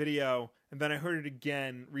ago in a video, and then I heard it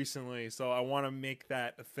again recently. So I want to make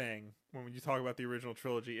that a thing when you talk about the original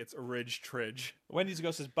trilogy. It's Tridge. Wendy's Ago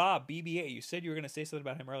says, Bob, BB-8, you said you were going to say something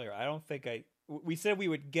about him earlier. I don't think we said we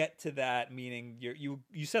would get to that, meaning you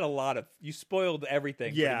said a lot of, you spoiled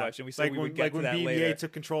everything pretty much, and we said we would get to that when BB-8 later.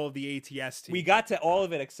 took control of the ATS team. We got to all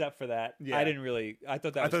of it except for that. Yeah. I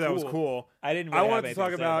thought that was cool. I didn't I really wanted have to anything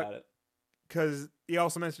talk say about about it. because he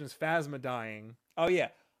also mentions Phasma dying. Oh, yeah.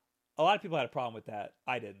 A lot of people had a problem with that.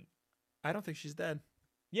 I didn't. I don't think she's dead.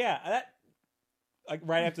 Yeah, that like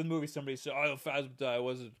right after the movie, somebody said, "Oh, Phasma died."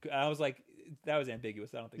 I was like, that was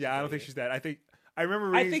ambiguous. I don't think. Yeah, I don't think she's dead. I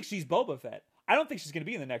remember. Reading, I think she's Boba Fett. I don't think she's going to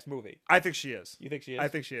be in the next movie. I think she is. You think she is? I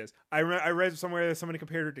think she is. I read somewhere that somebody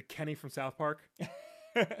compared her to Kenny from South Park, which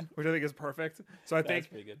I think is perfect. So I That's think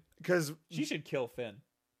pretty good. because She should kill Finn.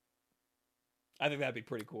 I think that'd be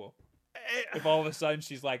pretty cool. If all of a sudden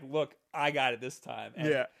she's like, "Look, I got it this time," and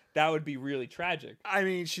yeah, that would be really tragic. I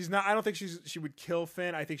mean, she's not. I don't think she would kill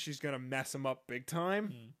Finn. I think she's gonna mess him up big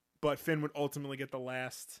time. But Finn would ultimately get the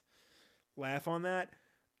last laugh on that.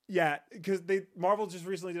 Yeah, because Marvel just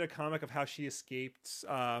recently did a comic of how she escaped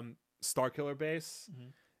Starkiller Base,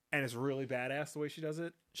 and it's really badass the way she does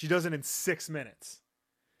it. She does it in 6 minutes,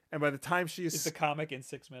 and by the time Is the comic in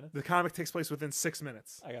 6 minutes? the comic takes place within 6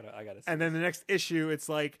 minutes. I gotta. See And then the next issue, it's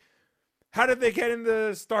like, how did they get into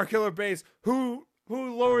Starkiller Base? Who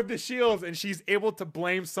lowered the shields? And she's able to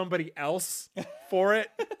blame somebody else for it.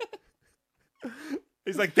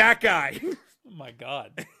 He's like, that guy. Oh my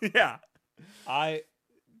god. Yeah.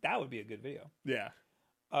 That would be a good video. Yeah.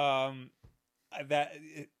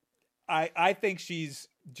 I think she's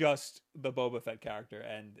just the Boba Fett character,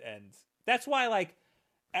 and that's why like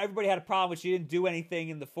everybody had a problem with she didn't do anything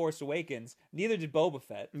in The Force Awakens. Neither did Boba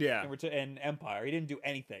Fett. Yeah. In Empire, he didn't do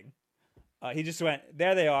anything. He just went,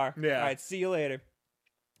 there they are. Yeah. All right, see you later.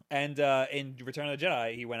 And in Return of the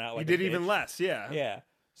Jedi, he went out like he did a even bitch. less. Yeah. Yeah.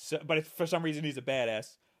 So, but for some reason, he's a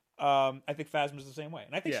badass. I think Phasma's the same way,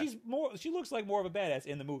 and I think Yeah. she looks like more of a badass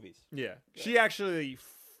in the movies. Yeah. She actually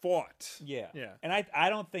fought. Yeah. Yeah. And I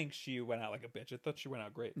don't think she went out like a bitch. I thought she went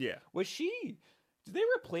out great. Yeah. Did they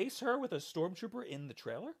replace her with a stormtrooper in the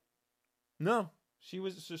trailer? No. She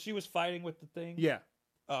was fighting with the thing. Yeah.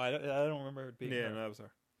 Oh, I don't remember it being Yeah, her. no, that was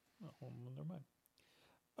her. Oh, well, never mind.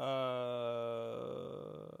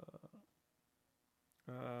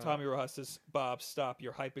 Tommy Ross says, Bob, stop.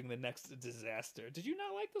 You're hyping the next disaster. Did you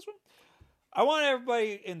not like this one? I want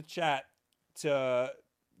everybody in the chat to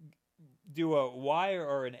do a Y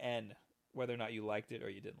or an N, whether or not you liked it or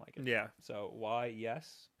you didn't like it. Yeah. So Y,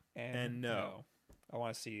 yes, and no. I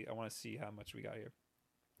want to see how much we got here.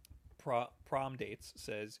 Prom Dates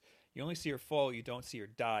says, you only see her fall, you don't see her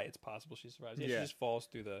die. It's possible she survives. Yeah, Yeah. she just falls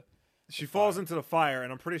through the She falls into the fire,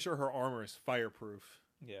 and I'm pretty sure her armor is fireproof.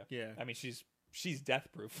 Yeah. Yeah. I mean, she's death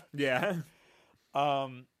proof. Yeah.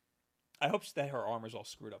 I hope that her armor's all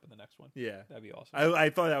screwed up in the next one. Yeah. That'd be awesome. I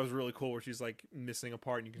thought that was really cool where she's like missing a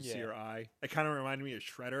part and you can see her eye. It kind of reminded me of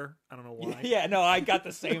Shredder. I don't know why. Yeah, no, I got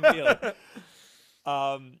the same feeling. What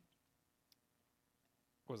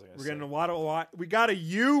was I gonna We're say? getting a lot. We got a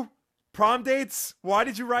U. Prom dates. Why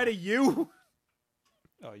did you write a U?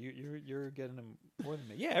 Oh, you're getting them more than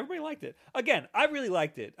me. Yeah, everybody liked it. Again, I really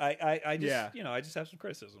liked it. I just I just have some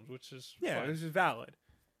criticisms, which is fine. This is valid.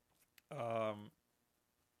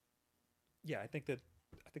 Yeah, I think the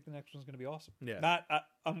next one's gonna be awesome. Yeah.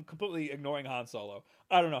 I'm completely ignoring Han Solo.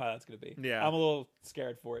 I don't know how that's gonna be. Yeah. I'm a little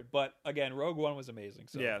scared for it, but again, Rogue One was amazing.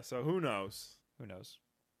 So Yeah. So who knows? who knows?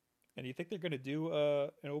 And do you think they're gonna do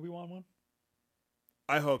an Obi-Wan one?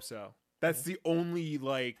 I hope so. That's the only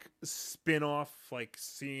like spin-off, like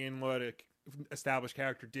seeing what a established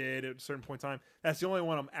character did at a certain point in time. That's the only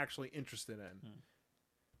one I'm actually interested in.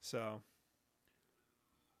 So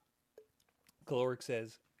Caloric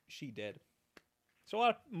says she did.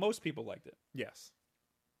 So most people liked it. yes,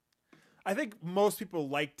 I think most people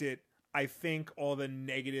liked it. I think all the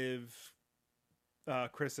negative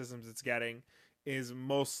criticisms it's getting is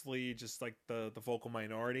mostly just like the vocal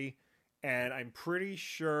minority. And I'm pretty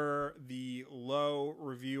sure the low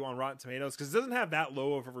review on Rotten Tomatoes, because it doesn't have that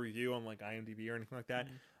low of a review on like IMDb or anything like that.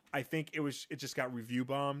 I think it just got review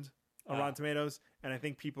bombed on Rotten Tomatoes, and I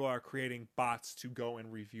think people are creating bots to go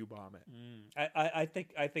and review bomb it. I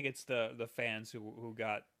think it's the fans who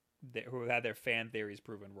had their fan theories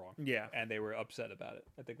proven wrong. Yeah, and they were upset about it.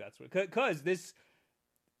 I think that's what, because this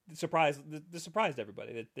surprised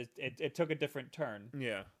everybody. It took a different turn.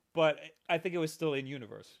 Yeah, but I think it was still in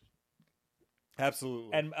universe.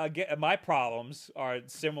 Absolutely. And again, my problems are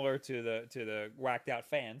similar to the whacked out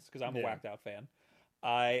fans, because I'm a whacked out fan.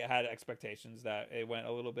 I had expectations that it went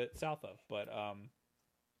a little bit south of, but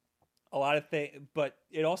a lot of things. But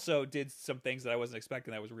it also did some things that I wasn't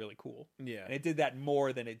expecting that was really cool. Yeah, and it did that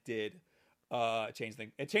more than it did change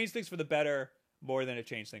things. It changed things for the better more than it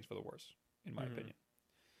changed things for the worse, in my opinion.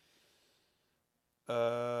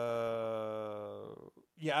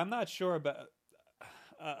 Yeah, I'm not sure about.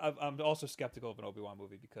 I'm also skeptical of an Obi-Wan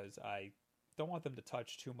movie because I don't want them to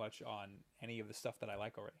touch too much on any of the stuff that I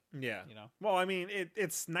like already. Yeah, you know. Well, I mean,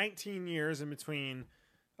 it's 19 years in between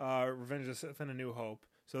Revenge of the Sith and A New Hope,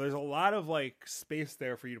 so there's a lot of like space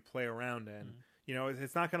there for you to play around in. You know,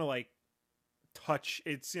 it's not gonna like touch.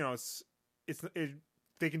 It's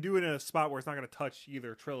they can do it in a spot where it's not gonna touch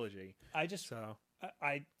either trilogy.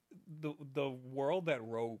 The world that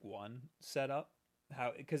Rogue One set up,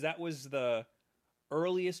 because that was the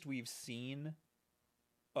earliest we've seen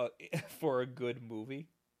for a good movie.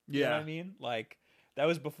 You know what I mean? Like, that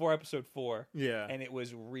was before Episode 4. Yeah. And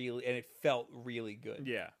it felt really good.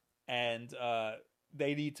 Yeah. And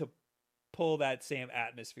they need to pull that same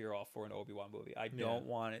atmosphere off for an Obi-Wan movie. I don't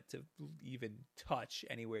want it to even touch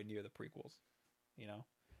anywhere near the prequels. You know?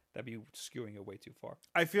 That'd be skewing it way too far.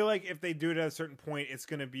 I feel like if they do it at a certain point, it's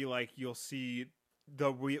going to be like, you'll see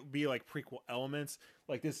there'll be like prequel elements,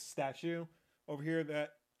 like this statue over here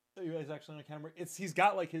that you guys actually on camera. He's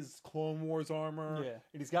got like his Clone Wars armor,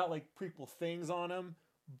 and he's got like prequel things on him.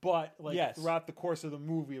 But like throughout the course of the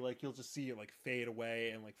movie, like you'll just see it like fade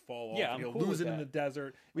away and like fall off. Yeah, and he'll lose it in the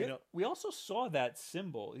desert. We also saw that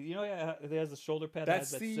symbol. You know, it has the shoulder pad.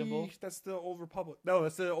 That's that symbol. That's the Old Republic. No,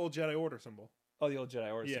 that's the old Jedi Order symbol. Oh, the old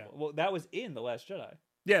Jedi Order symbol. Well, that was in The Last Jedi.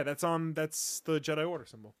 Yeah, that's the Jedi Order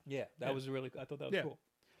symbol. Yeah, that was really. I thought that was cool.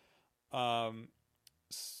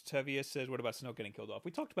 Tevia says, "What about Snoke getting killed off?"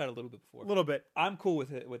 We talked about it a little bit before. A little bit. I'm cool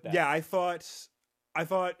with it. With that. Yeah, I thought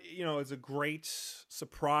it's a great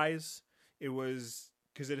surprise. It was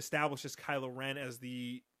because it establishes Kylo Ren as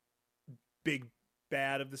the big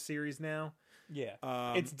bad of the series now. Yeah,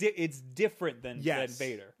 it's different than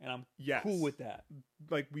Vader, and I'm cool with that.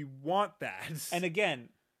 Like, we want that. And again,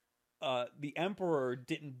 the Emperor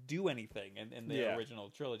didn't do anything in the original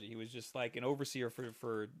trilogy. He was just like an overseer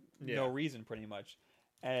for no reason, pretty much.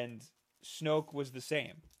 And Snoke was the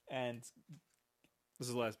same. And this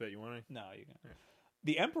is the last bit. You want to? No, you can. Yeah.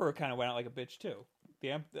 The Emperor kind of went out like a bitch too.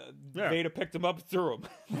 Vader picked him up, and threw him.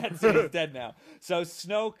 That's it. He's dead now. So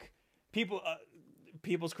Snoke,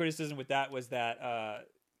 people's criticism with that was that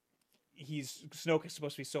Snoke is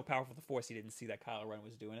supposed to be so powerful with the Force, he didn't see that Kylo Ren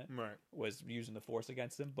was doing it. Right. Was using the Force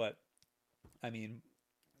against him. But I mean,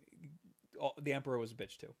 the Emperor was a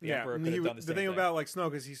bitch too. The Emperor could have done the same thing. About like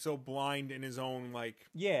Snoke is he's so blind in his own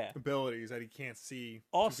abilities that he can't see.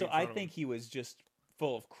 Also, I think he was just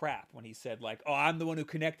full of crap when he said like, "Oh, I'm the one who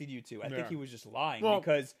connected you two." I think he was just lying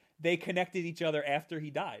because they connected each other after he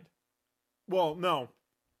died. Well, no,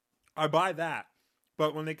 I buy that,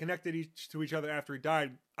 but when they connected to each other after he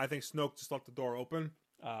died, I think Snoke just left the door open.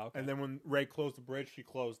 Okay. And then when Rey closed the bridge, she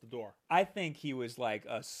closed the door. I think he was like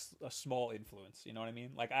a small influence. You know what I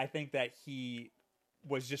mean? Like, I think that he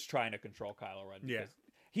was just trying to control Kylo Ren. Yeah.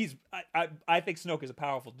 I think Snoke is a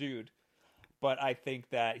powerful dude, but I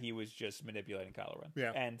think that he was just manipulating Kylo Ren.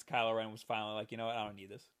 Yeah. And Kylo Ren was finally like, you know what? I don't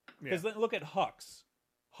need this. Because look at Hux.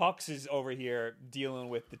 Hux is over here dealing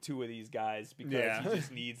with the two of these guys because he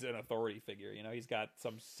just needs an authority figure. You know, he's got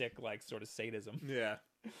some sick, like, sort of sadism. Yeah.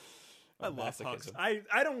 I love Hux. I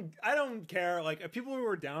don't care. Like, people who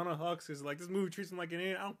are down on Hux is like, this movie treats him like an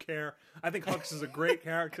idiot. I don't care. I think Hux is a great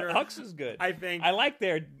character. Hux is good. I like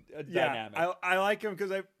their dynamic. I like him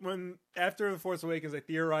because after The Force Awakens, I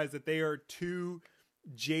theorized that they are two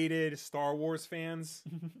jaded Star Wars fans,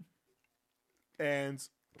 and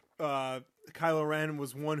Kylo Ren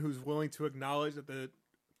was one who's willing to acknowledge that the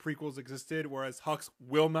prequels existed, whereas Hux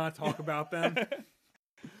will not talk about them.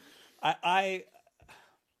 I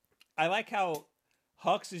like how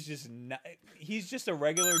Hux is he's just a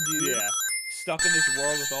regular dude stuck in this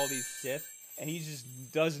world with all these Sith, and he just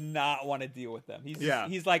does not want to deal with them.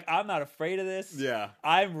 He's like, I'm not afraid of this. Yeah.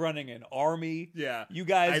 I'm running an army. Yeah. You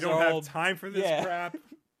guys I don't have time for this crap.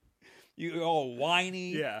 You all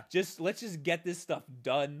whiny. Yeah. Let's just get this stuff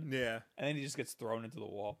done. Yeah. And then he just gets thrown into the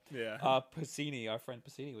wall. Yeah. Pacini, our friend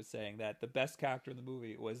Pacini, was saying that the best character in the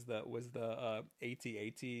movie was the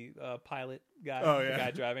AT-AT pilot guy. Oh, The yeah.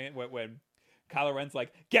 guy driving it. When Kylo Ren's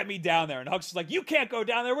like, "Get me down there," and Hux is like, "You can't go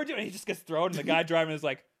down there. We're doing." And he just gets thrown, and the guy driving is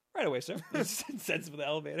like, "Right away, sir." He just sends him to the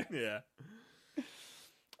elevator. Yeah.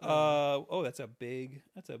 That's a big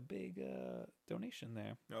donation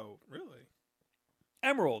there. Oh, really?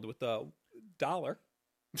 Emerald with the $1.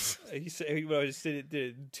 He said he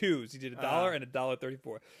did twos. He did $1 and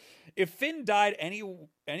 $1.34. If Finn died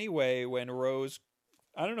anyway when Rose,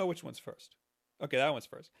 I don't know which one's first. Okay, that one's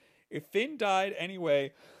first. If Finn died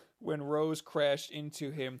anyway when Rose crashed into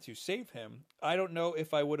him to save him, I don't know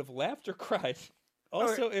if I would have laughed or cried.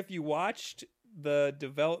 Also, if you watched the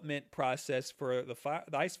development process for the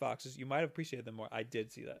Ice Foxes, you might have appreciated them more. I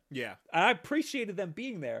did see that. Yeah. I appreciated them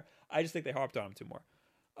being there. I just think they harped on them too more.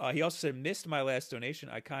 He also said, missed my last donation.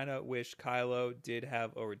 I kind of wish Kylo did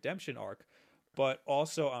have a redemption arc, but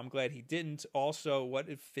also I'm glad he didn't. Also, what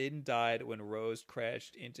if Finn died when Rose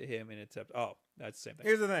crashed into him in an attempt? Oh, that's the same thing.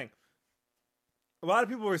 Here's the thing. A lot of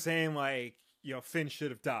people were saying, like, Finn should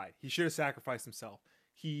have died. He should have sacrificed himself.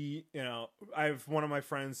 One of my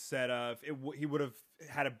friends said he would have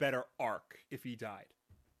had a better arc if he died.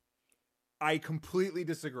 I completely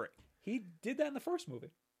disagree. He did that in the first movie.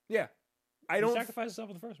 Yeah. He sacrificed himself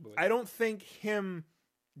in the first movie. I don't think him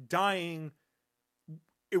dying,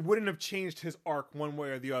 it wouldn't have changed his arc one way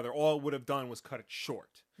or the other. All it would have done was cut it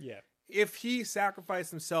short. Yeah. If he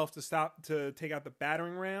sacrificed himself to take out the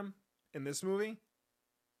battering ram in this movie,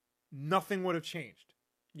 nothing would have changed.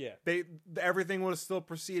 Yeah. Everything would have still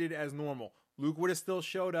proceeded as normal. Luke would have still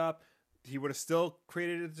showed up. He would have still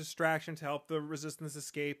created a distraction to help the Resistance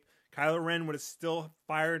escape. Kylo Ren would have still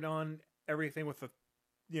fired on everything with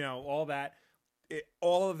all that.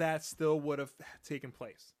 All of that still would have taken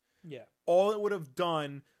place. Yeah. All it would have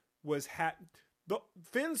done was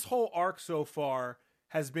Finn's whole arc so far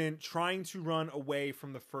has been trying to run away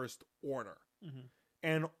from the First Order. Mm-hmm.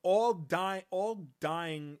 And all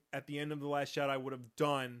dying at the end of The Last Jedi would have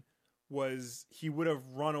done was he would have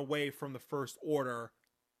run away from the First Order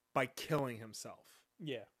by killing himself.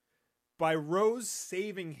 Yeah. By Rose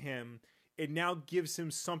saving him, it now gives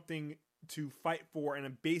him something to fight for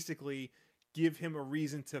and basically give him a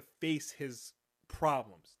reason to face his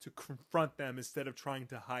problems, to confront them instead of trying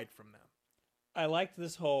to hide from them. I liked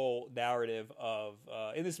this whole narrative of,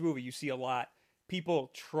 in this movie, you see a lot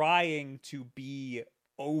people trying to be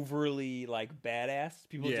overly like badass,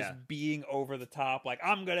 people just being over the top, like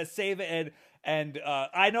I'm gonna save it, and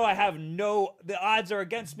I know the odds are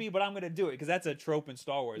against me, but I'm gonna do it, because that's a trope in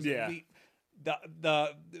Star Wars.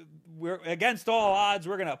 We're against all odds,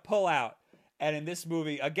 we're gonna pull out. And in this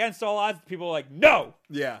movie, against all odds, people are like, no,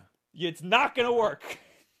 it's not gonna work,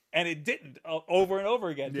 and it didn't. Over and over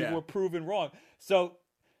again, people were proven wrong. So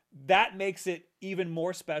that makes it even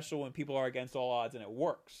more special when people are against all odds and it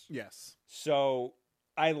works. Yes. So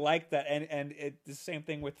I like that, and it's the same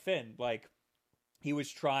thing with Finn. Like, he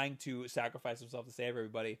was trying to sacrifice himself to save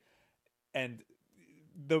everybody, and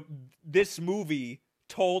this movie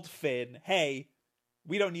told Finn, "Hey,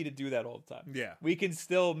 we don't need to do that all the time. Yeah, we can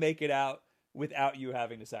still make it out without you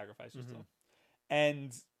having to sacrifice yourself."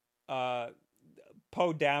 And Poe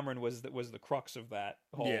Dameron was the crux of that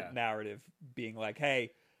whole narrative, being like,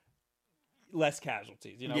 "Hey, less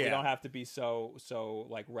casualties. We don't have to be so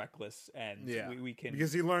like reckless, and we can,"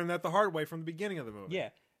 because he learned that the hard way from the beginning of the movie. Yeah,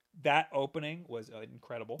 that opening was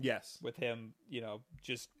incredible. Yes, with him,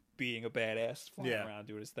 just being a badass, flying around,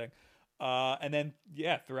 doing his thing. And then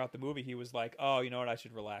throughout the movie, he was like, "Oh, you know what? I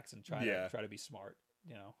should relax and try to be smart."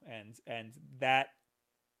 And that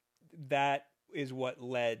is what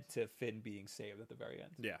led to Finn being saved at the very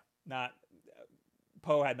end. Yeah, not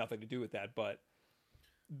Poe had nothing to do with that, but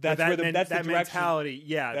that's the direction, mentality.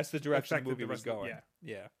 Yeah, that's the direction the movie was going.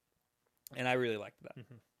 Yeah, and I really liked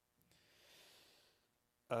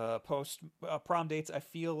that. Post prom dates, I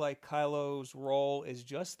feel like Kylo's role is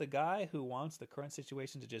just the guy who wants the current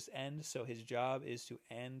situation to just end, so his job is to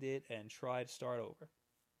end it and try to start over.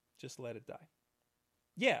 Just let it die.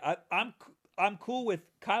 Yeah, I'm cool with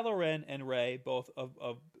Kylo Ren and Rey both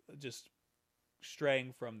of just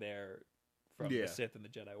straying from the Sith and the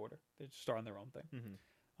Jedi Order. They're just starting their own thing.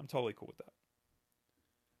 I'm totally cool with that.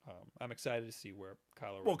 I'm excited to see where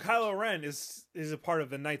Kylo Ren. Well, Kylo Ren is a part of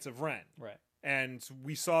the Knights of Ren, right? And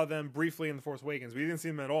we saw them briefly in The Force Awakens. We didn't see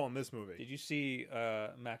them at all in this movie. Did you see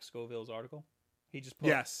Max Scoville's article? He just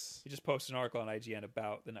posted an article on IGN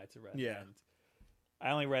about the Knights of Ren. Yeah. And I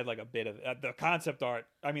only read like a bit of the concept art.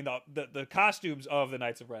 I mean, the costumes of the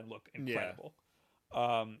Knights of Ren look incredible.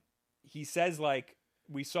 he says like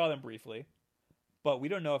we saw them briefly, but we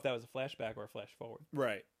don't know if that was a flashback or a flash forward.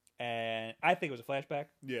 Right. And I think it was a flashback,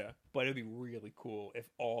 Yeah. but it'd be really cool if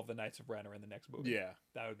all of the Knights of Ren are in the next movie. Yeah.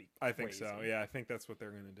 That would be I think so. crazy. Yeah, I think that's what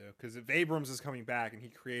they're going to do. Because if Abrams is coming back and he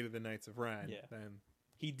created the Knights of Ren, Yeah. then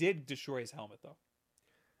He did destroy his helmet though.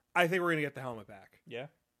 I think we're going to get the helmet back. Yeah.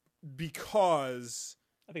 Because,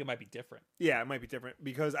 I think it might be different. yeah, it might be different.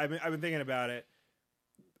 Because I've been thinking about it.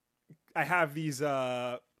 I have these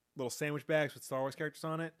little sandwich bags with Star Wars characters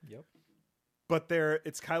on it. Yep. But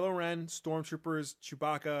it's Kylo Ren, Stormtroopers,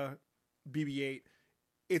 Chewbacca, BB-8.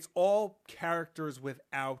 It's all characters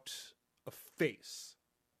without a face.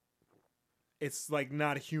 It's like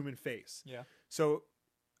not a human face. Yeah. So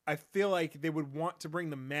I feel like they would want to bring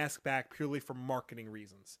the mask back purely for marketing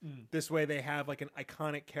reasons. Mm. This way they have like an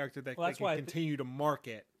iconic character that Well, they that's why can continue to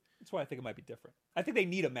market. That's why I think it might be different. I think they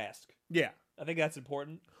need a mask. Yeah. I think that's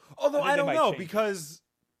important. Although I think I they don't might know, change it. because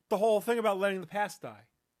the whole thing about letting the past die.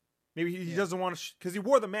 Maybe he Yeah. doesn't want to, because he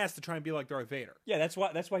wore the mask to try and be like Darth Vader. Yeah, that's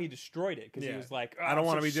why he destroyed it, because Yeah. he was like, I don't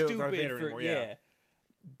want wanna to be Darth Vader anymore, yeah.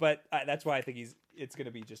 But that's why I think it's going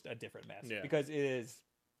to be just a different mask, Yeah. because it is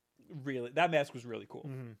really, that mask was really cool,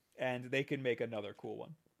 Mm-hmm. and they can make another cool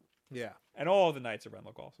one. Yeah. And all of the Knights of Ren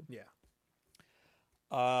look awesome. Yeah.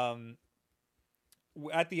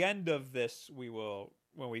 At the end of this, we will,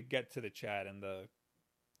 when we get to the chat and the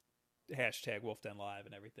hashtag WolfDen Live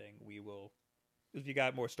and everything, we will. If you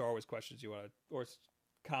got more Star Wars questions you want to, or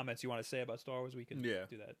comments you want to say about Star Wars, we can Yeah.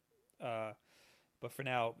 do that. But for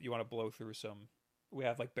now, you want to blow through some. We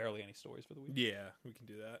have like barely any stories for the week. Yeah, we can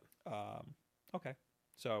do that. Okay.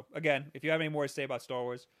 So again, if you have any more to say about Star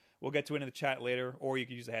Wars, we'll get to it in the chat later, or you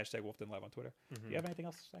can use the hashtag WolfDen Live on Twitter. Do you have anything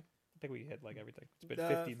else to say? I think we hit like everything. It's been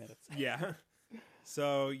 50 minutes. Yeah.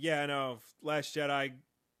 So yeah, no, Last Jedi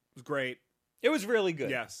was great. It was really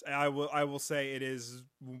good. Yes, I will say it is.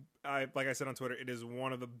 Like I said on Twitter, it is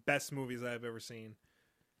one of the best movies I've ever seen.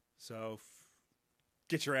 So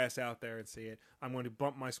get your ass out there and see it. I'm going to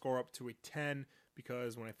bump my score up to a 10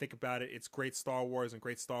 because when I think about it, it's great Star Wars, and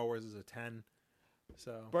great Star Wars is a 10.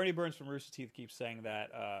 So Bernie Burns from Rooster Teeth keeps saying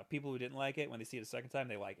that people who didn't like it, when they see it a second time,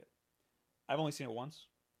 they like it. I've only seen it once.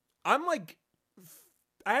 I'm like,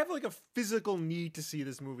 I have like a physical need to see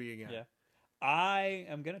this movie again. Yeah. I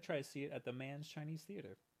am going to try to see it at the Man's Chinese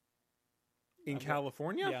Theater. In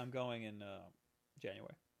California? Yeah, I'm going in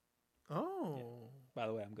January. Oh. Yeah. By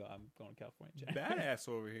the way, I'm going to California in January. Badass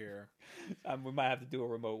over here. We might have to do a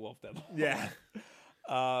remote wolf demo. Yeah.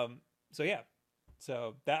 So yeah.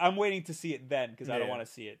 So that I'm waiting to see it then because I don't Yeah. want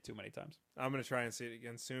to see it too many times. I'm going to try and see it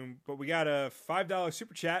again soon. But we got a $5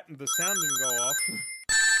 super chat and the sound didn't go off.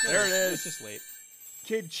 There it is. It's just late.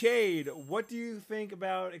 Kid Chade, what do you think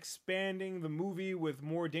about expanding the movie with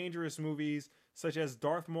more dangerous movies such as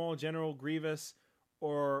Darth Maul, General Grievous,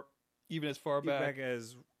 or Even as far back.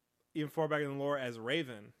 even far back in the lore as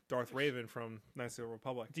Raven, Darth Raven from Knights of the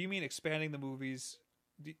Republic? Do you mean expanding the movies?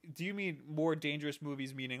 Do you mean more dangerous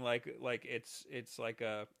movies? Meaning like it's like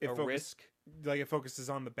a risk. Like it focuses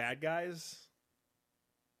on the bad guys?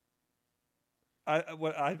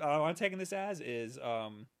 What I'm taking this as is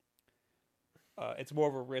it's more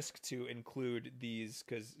of a risk to include these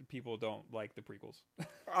because people don't like the prequels.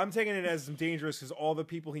 I'm taking it as dangerous because all the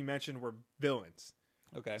people he mentioned were villains.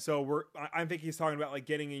 Okay. So I think he's talking about like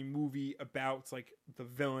getting a movie about like the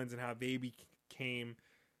villains and how they became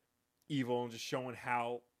evil and just showing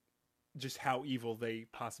how evil they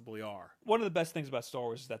possibly are. One of the best things about Star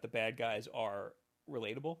Wars is that the bad guys are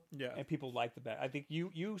relatable. Yeah. And people like the bad. I think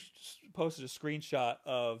you posted a screenshot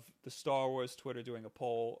of the Star Wars Twitter doing a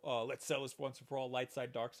poll. Let's settle this once and for all, light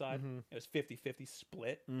side, dark side. Mhm. It was 50-50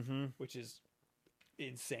 split, Mm-hmm. which is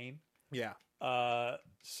insane. Yeah.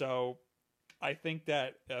 So I think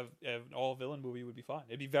that an all villain movie would be fun.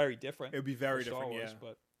 It'd be very different. It would be very for Star different, Wars, yeah.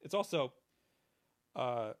 but it's also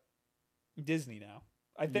Disney now.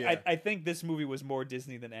 I think Yeah. I think this movie was more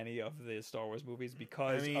Disney than any of the Star Wars movies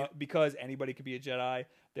because I mean- because anybody could be a Jedi.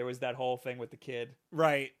 There was that whole thing with the kid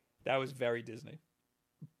Right. that was very Disney.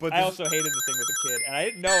 But I this- also hated the thing with the kid, and I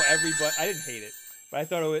didn't know everybody. I didn't hate it, but I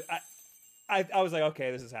thought it was. I was like,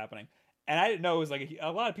 okay, this is happening, and I didn't know it was like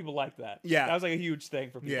a lot of people liked that. Yeah. that was like a huge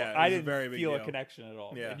thing for people. Yeah, it I was a didn't very big feel a deal. connection at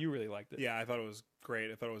all. Yeah. And you really liked it. Yeah, I thought it was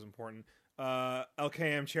great. I thought it was important.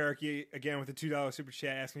 LKM Cherokee again with the $2 super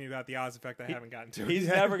chat asking me about the Oz effect. I haven't gotten to. He's it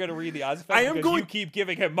yet. never going to read the Oz effect I am because going- you keep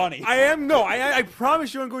giving him money. I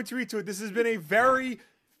promise you I'm going to read to it. This has been a very,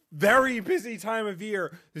 very busy time of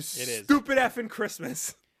year. This It is. stupid effing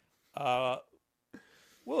Christmas.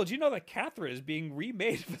 Will, did you know that Catherine is being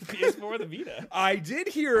remade for the PS4 and the Vita? I did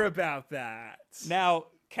hear about that. Now,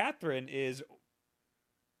 Catherine is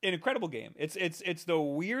an incredible game. It's the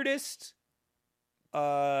weirdest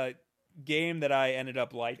game that I ended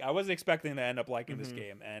up like. I wasn't expecting to end up liking this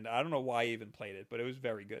game, and I don't know why I even played it, but it was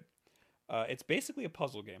very good. It's basically a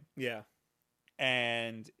puzzle game, Yeah.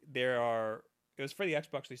 and it was for the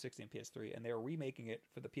Xbox 360 and PS3, and they were remaking it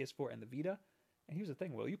for the PS4 and the Vita. And here's the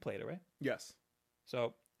thing, Will, you played it, right? Yes.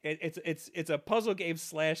 So it's a puzzle game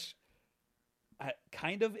slash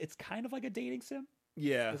it's kind of like a dating sim.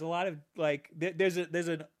 Yeah. There's a lot of like there's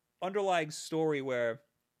an underlying story where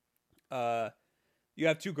you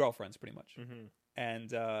have two girlfriends pretty much, and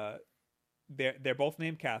they're both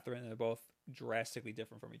named Catherine, and they're both drastically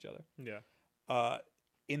different from each other. Yeah.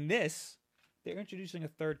 In this, they're introducing a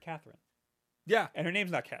third Catherine. Yeah. And her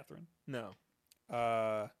name's not Catherine. No.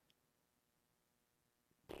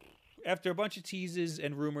 After a bunch of teases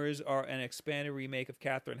and rumors, an expanded remake of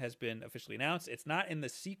Catherine has been officially announced. It's not in the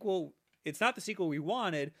sequel. It's not the sequel we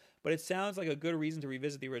wanted, but it sounds like a good reason to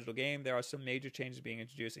revisit the original game. There are some major changes being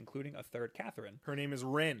introduced, including a third Catherine. Her name is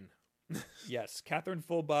Rin. Yes, Catherine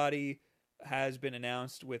Full Body has been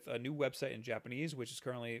announced with a new website in Japanese, which is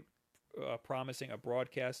currently promising a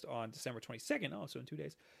broadcast on December 22nd. Oh, so in 2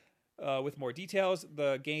 days. With more details,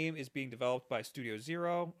 the game is being developed by Studio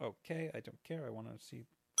Zero. Okay, I don't care. I want to see.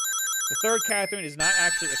 The third Catherine is not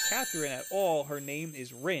actually a Catherine at all. Her name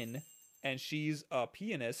is Rin, and she's a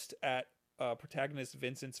pianist at protagonist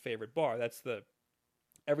Vincent's favorite bar. That's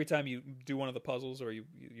every time you do one of the puzzles or you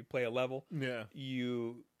play a level,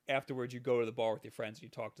 afterwards you go to the bar with your friends and you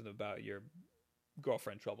talk to them about your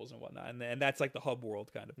girlfriend troubles and whatnot, and that's like the hub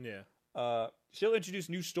world kind of. Yeah. She'll introduce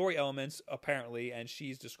new story elements apparently, and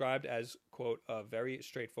she's described as, quote, a very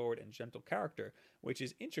straightforward and gentle character, which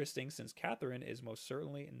is interesting since Catherine is most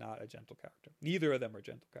certainly not a gentle character. Neither of them are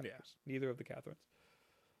gentle characters. Yeah. Neither of the Catherines.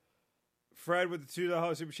 Fred with the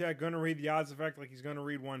 $2 super chat, gonna read the odds effect like he's gonna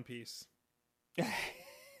read One Piece.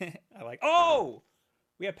 I like. Oh,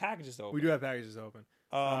 we have packages to open. We do have packages to open.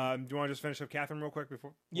 Do you want to just finish up Catherine real quick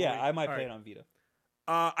before? Yeah, I might play it on Vita.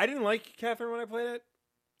 I didn't like Catherine when I played it.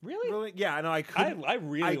 Really? Yeah, no, I couldn't. I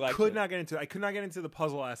really liked it. I could not get into the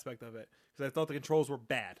puzzle aspect of it because I thought the controls were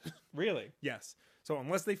bad. Really? Yes. So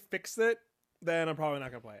unless they fixed it, then I'm probably not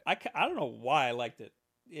gonna play it. I don't know why I liked it.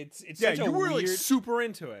 It's yeah, such a you were weird, like super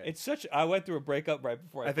into it. It's such. I went through a breakup right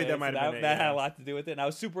before I think that might have been it, that yeah. had a lot to do with it, and I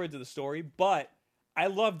was super into the story, but I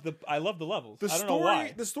loved the levels. I don't know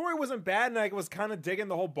why. The story wasn't bad, and I was kind of digging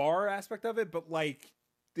the whole bar aspect of it, but like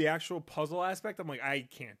the actual puzzle aspect, I'm like, I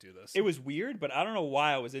can't do this. It was weird, but I don't know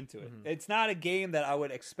why I was into it. It's not a game that I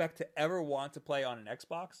would expect to ever want to play on an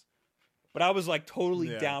Xbox, but I was like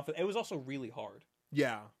totally down for it. It was also really hard.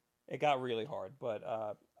 Yeah. It got really hard, but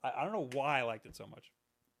I don't know why I liked it so much.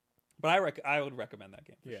 But I would recommend that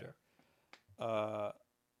game for sure.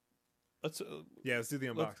 Let's do the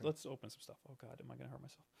unboxing. Let's open some stuff. Oh God, am I gonna hurt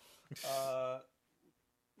myself?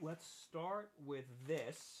 Let's start with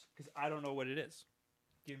this because I don't know what it is.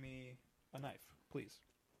 Give me a knife, please.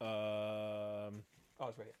 Oh,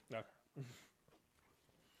 it's right here. Okay.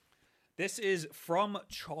 This is From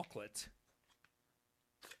Chocolate.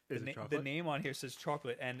 Is it chocolate? The name on here says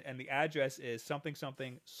chocolate, and the address is something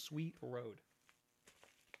Sweet Road.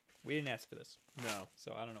 We didn't ask for this. No.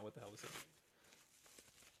 So I don't know what the hell this is.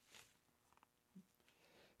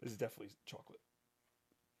 This is definitely chocolate.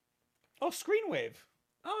 Oh, Screenwave.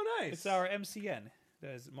 Oh, nice. It's our MCN.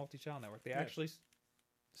 That is Multi-Channel Network. They actually...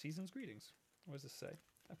 Season's greetings. What does this say?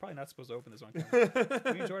 I'm probably not supposed to open this on camera.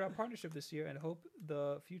 We enjoyed our partnership this year and hope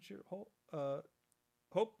the future...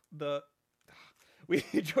 We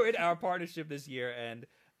enjoyed our partnership this year and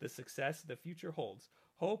the success the future holds.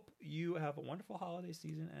 Hope you have a wonderful holiday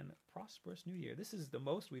season and prosperous new year. This is the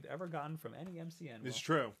most we've ever gotten from any MCN. It's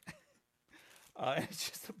true. It's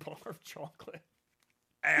just a bar of chocolate.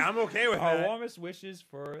 Hey, I'm okay with Our that. warmest wishes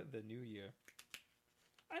for the new year.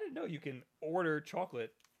 I didn't know you can order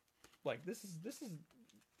chocolate. Like this is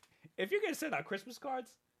if you're gonna send out Christmas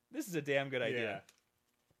cards, this is a damn good idea. Yeah.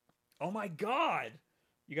 Oh my God.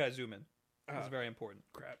 You gotta zoom in. This is very important.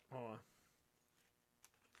 Crap. Hold on.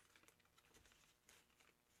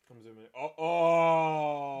 I'm zooming in.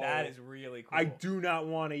 Oh. That is really cool. I do not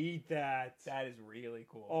want to eat that. That is really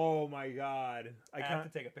cool. Oh my God. I have to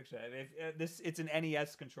take a picture of it. It's an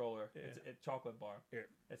NES controller. Yeah. It's a chocolate bar. Here.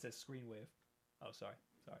 It says Screenwave. Oh, sorry.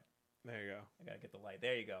 There you go. I gotta get the light.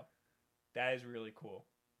 There you go. That is really cool.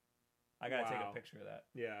 I gotta take a picture of that.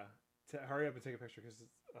 Yeah. Hurry up and take a picture because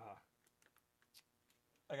it's...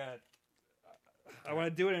 I want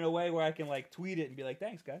to do it in a way where I can like tweet it and be like,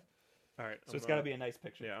 "Thanks, guys." All right. So it's got to be a nice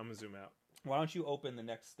picture. Yeah, I'm gonna zoom out. Why don't you open the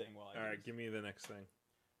next thing while I? All right, give me the next thing.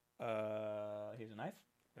 Here's a knife.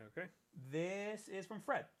 Okay. This is from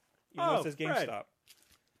Fred. Even though it says Fred. GameStop.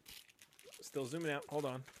 Still zooming out. Hold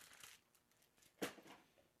on. Let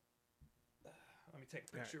me take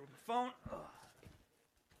a picture with my phone.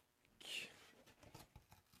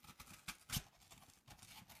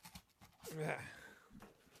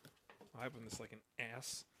 I opened this like an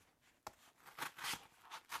ass.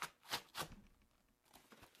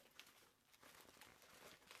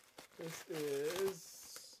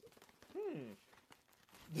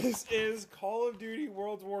 This is Call of Duty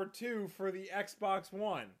World War II for the Xbox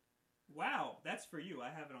One. Wow, that's for you. I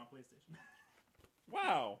have it on PlayStation.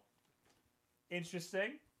 Wow.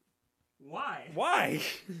 Interesting. Why? Why?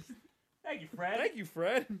 Thank you, Fred. Thank you,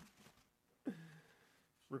 Fred.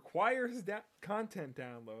 Requires content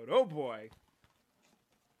download. Oh boy.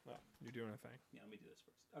 Well, you're doing a thing. Yeah, let me do this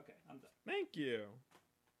first. Okay, I'm done. Thank you.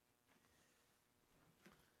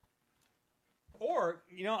 Or,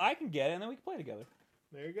 I can get it and then we can play together.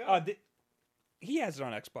 There you go. He has it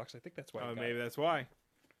on Xbox. I think that's why. Maybe that's why.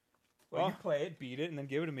 Well, you play it, beat it, and then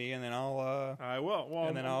give it to me, and then I'll. I will. Well,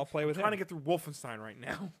 and then I'll play with him. I'm trying to get through Wolfenstein right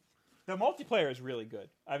now. The multiplayer is really good.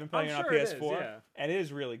 I've been playing it on PS4, and it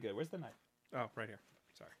is really good. Where's the knife? Oh, right here.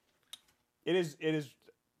 Sorry. It is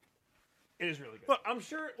really good. Look, I'm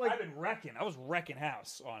sure. Like, I've been wrecking. I was wrecking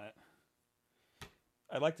house on it.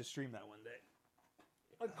 I'd like to stream that one day.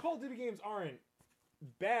 Like, Call of Duty games aren't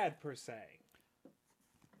bad per se.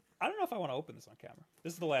 I don't know if I want to open this on camera.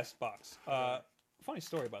 This is the last box. Funny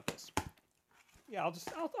story about this. Yeah, I'll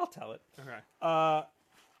tell it. Okay.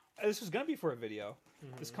 This was gonna be for a video.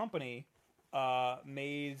 Mm-hmm. This company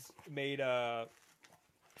made a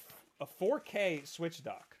 4K Switch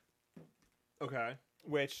dock. Okay.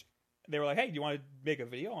 Which they were like, "Hey, do you want to make a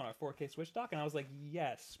video on our 4K Switch dock?" And I was like,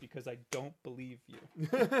 "Yes," because I don't believe you.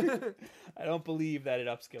 I don't believe that it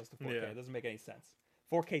upscales to 4K. Yeah. It doesn't make any sense.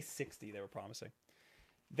 4K 60 they were promising.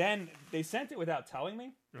 Then they sent it without telling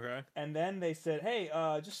me. Okay. And then they said, "Hey,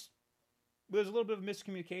 there's a little bit of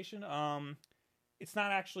miscommunication. It's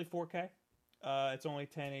not actually 4K. It's only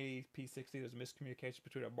 1080p 60. There's a miscommunication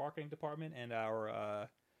between our marketing department and our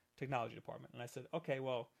technology department." And I said, "Okay,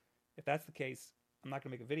 well, if that's the case, I'm not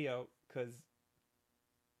gonna make a video because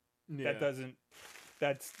that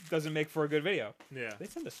doesn't make for a good video." Yeah. They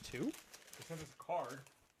sent us two. They sent us a card.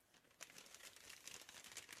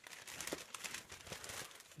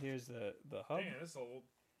 Here's the hub. Damn, this is old.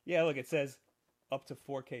 Yeah, look, it says up to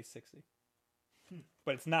 4K 60.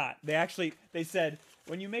 But it's not. They said,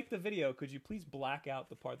 when you make the video, could you please black out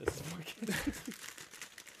the part that's 4K 60?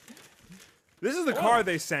 This is the card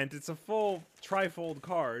they sent. It's a full trifold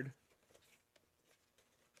card.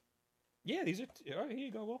 Yeah, these are... All right, here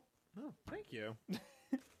you go, Will. Oh, thank you.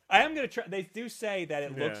 I am going to try... They do say that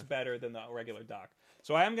it looks better than the regular dock.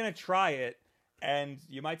 So I am going to try it, and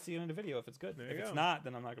you might see it in the video if it's good. If it's not,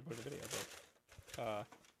 then I'm not going to put it in the video.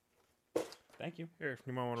 But, thank you. Here,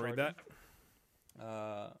 you might want to read that.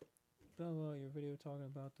 Your video talking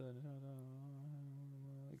about the...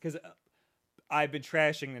 Because I've been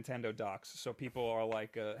trashing Nintendo docks, so people are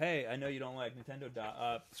like, "Hey, I know you don't like Nintendo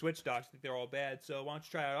Switch docks. I think they're all bad. So why don't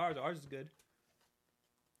you try out ours? Ours is good."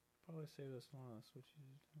 Probably save this one on Switch.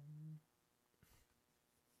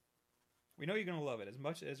 We know you're gonna love it as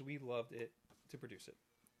much as we loved it to produce it.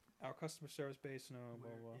 Our customer service base, no,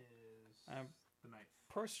 blah blah. I'm the knife.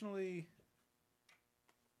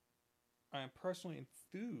 I am personally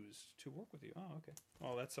enthused to work with you. Oh, okay.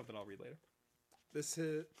 Well, that's something I'll read later. This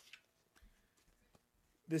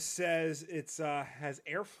says it's has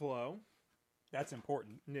airflow. That's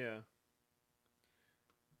important. Yeah.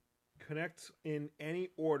 Connect in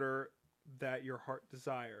any order that your heart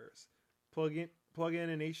desires. Plug in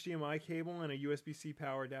an HDMI cable and a USB-C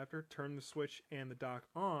power adapter. Turn the switch and the dock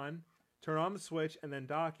on. Turn on the switch and then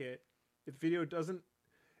dock it. If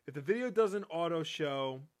the video doesn't auto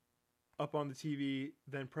show up on the TV,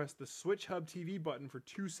 then press the Switch Hub TV button for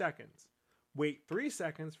 2 seconds. Wait 3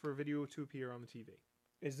 seconds for a video to appear on the TV.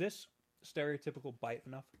 Is this stereotypical bite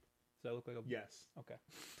enough? Does that look like a... Yes. Okay.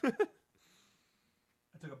 I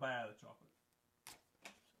took a bite out of the chocolate.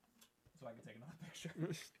 So I can take another picture.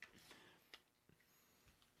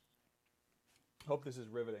 Hope this is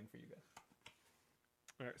riveting for you guys.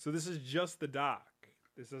 All right, so this is just the dock.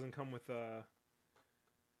 This doesn't come with a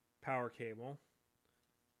power cable.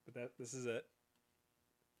 But this is it.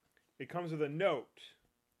 It comes with a note.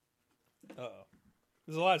 Uh-oh.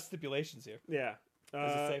 There's a lot of stipulations here. Yeah.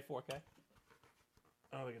 Does it say 4K?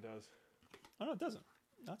 I don't think it does. Oh, no, it doesn't.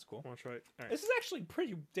 That's cool. Want to try it? All right. This is actually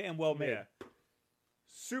pretty damn well made. Yeah.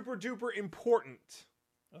 Super duper important.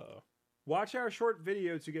 Uh-oh. Watch our short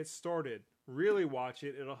video to get started. Really watch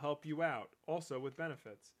it. It'll help you out. Also with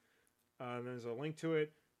benefits. There's a link to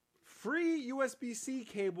it. Free USB-C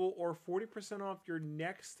cable or 40% off your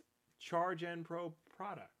next Charge N Pro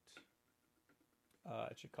product.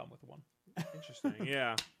 It should come with one. Interesting.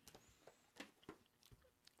 Yeah.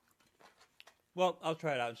 Well, I'll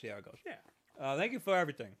try it out and see how it goes. Yeah. Thank you for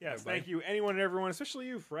everything. Yes. everybody. Thank you, anyone and everyone, especially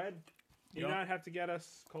you, Fred. You do Yep. not have to get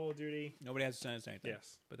us Call of Duty. Nobody has to send us anything.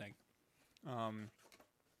 Yes. But thank you.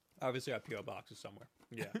 Obviously, our PO box is somewhere.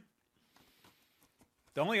 Yeah.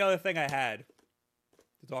 The only other thing I had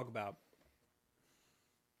to talk about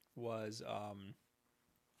was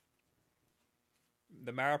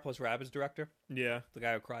the Mara plus Rabbids director, Yeah. the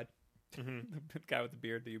guy who cried, hmm the guy with the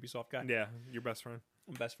beard, the Ubisoft guy, Yeah. Your best friend.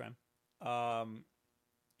 my best friend.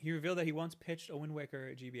 He revealed that he once pitched a Wind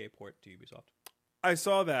Waker GBA port to Ubisoft. I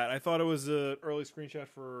saw that. I thought it was an early screenshot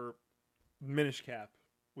for Minish Cap,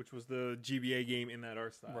 which was the GBA game in that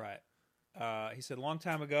art style. Right. He said, a long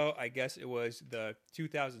time ago, I guess it was the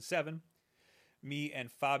 2007, me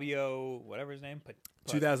and Fabio, whatever his name,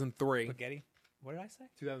 2003. Spaghetti. What did I say?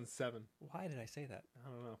 2007. Why did I say that? I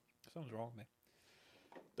don't know. Something's wrong with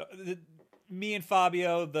me. Me and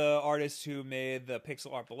Fabio, the artists who made the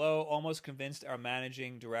pixel art below, almost convinced our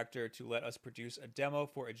managing director to let us produce a demo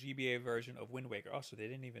for a GBA version of Wind Waker. Oh, so they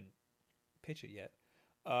didn't even pitch it yet.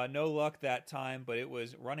 No luck that time, but it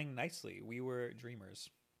was running nicely. We were dreamers.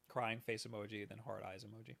 Crying face emoji, then heart eyes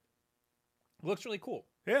emoji. Looks really cool.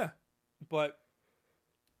 Yeah. But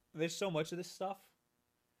there's so much of this stuff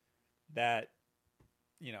that,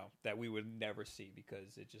 you know, that we would never see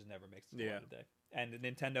because it just never makes the light of day. And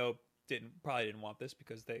Nintendo probably didn't want this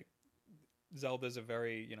because Zelda's a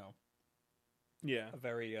very, you know, a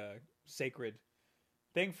very sacred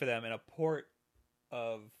thing for them, and a port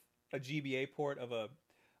of a GBA port of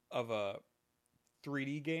a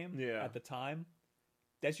 3D game at the time.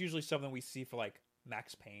 That's usually something we see for like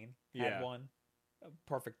Max Payne had one,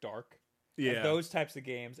 Perfect Dark, like those types of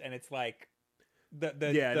games, and it's like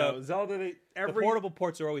Zelda. The portable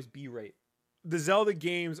ports are always B-rate. The Zelda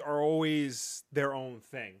games are always their own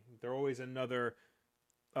thing. They're always another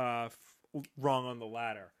rung on the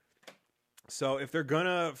ladder. So if they're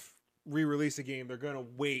gonna re-release a game, they're gonna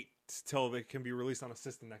wait till it can be released on a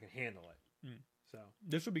system that can handle it. So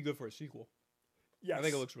this would be good for a sequel. Yeah, I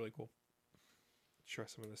think it looks really cool. Try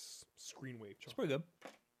some of this screen wave chocolate. It's pretty good.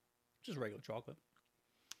 Just regular chocolate.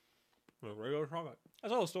 Well, regular chocolate.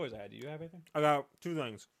 That's all the stories I had. Do you have anything? I got two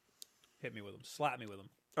things. Hit me with them. Slap me with them.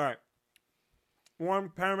 All right. One,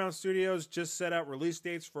 Paramount Studios just set out release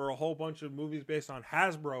dates for a whole bunch of movies based on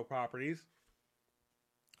Hasbro properties.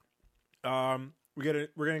 We're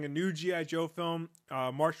getting a new G.I. Joe film,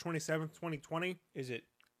 March 27th, 2020. Is it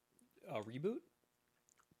a reboot?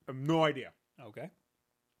 I have no idea. Okay.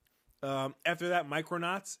 After that,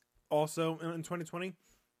 Micronauts, also in 2020.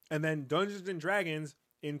 And then Dungeons and Dragons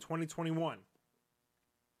in 2021.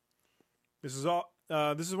 This is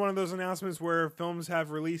one of those announcements where films have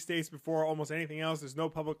release dates before almost anything else. There's no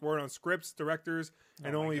public word on scripts, directors,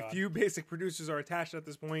 and only a few basic producers are attached at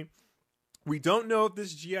this point. We don't know if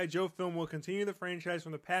this G.I. Joe film will continue the franchise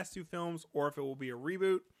from the past two films or if it will be a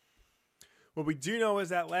reboot. What we do know is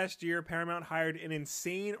that last year, Paramount hired an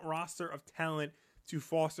insane roster of talent to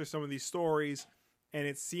foster some of these stories, and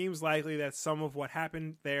it seems likely that some of what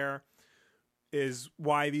happened there is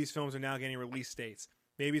why these films are now getting release dates.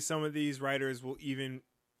 Maybe some of these writers will even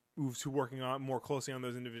move to working on more closely on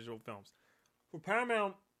those individual films. For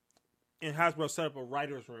Paramount and Hasbro set up a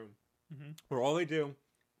writer's room where all they do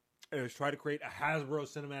is try to create a Hasbro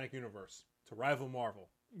cinematic universe to rival Marvel.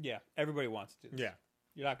 Yeah, everybody wants to do this. Yeah.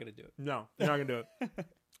 You're not going to do it. No, they're not going to do it.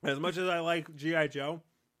 As much as I like G.I. Joe,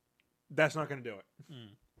 that's not going to do it.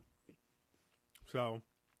 So,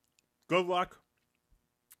 good luck.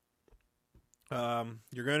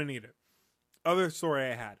 You're going to need it. Other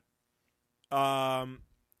story I had. I'm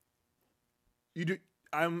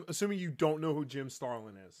assuming you don't know who Jim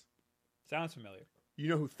Starlin is. Sounds familiar. You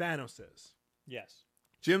know who Thanos is. Yes.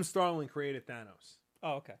 Jim Starlin created Thanos.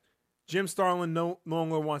 Oh, okay. Jim Starlin no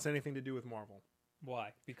longer wants anything to do with Marvel.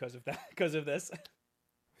 Why? Because of that? Because of this?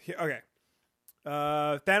 Okay.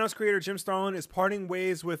 Thanos creator Jim Starlin is parting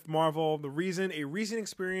ways with Marvel. The reason, a recent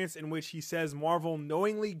experience in which he says Marvel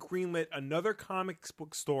knowingly greenlit another comic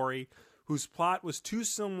book story whose plot was too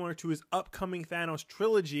similar to his upcoming Thanos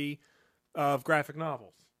trilogy of graphic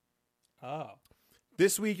novels. Oh.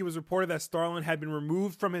 This week, it was reported that Starlin had been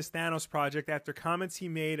removed from his Thanos project after comments he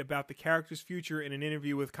made about the character's future in an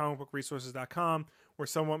interview with comicbookresources.com were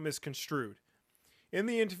somewhat misconstrued. In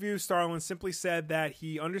the interview, Starlin simply said that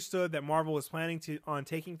he understood that Marvel was planning on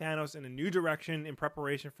taking Thanos in a new direction in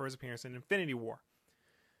preparation for his appearance in Infinity War.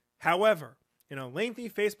 However, in a lengthy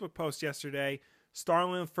Facebook post yesterday,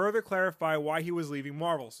 Starlin further clarified why he was leaving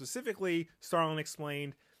Marvel. Specifically, Starlin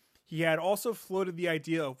explained he had also floated the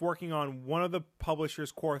idea of working on one of the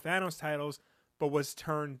publisher's core Thanos titles, but was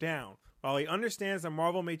turned down. While he understands that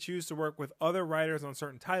Marvel may choose to work with other writers on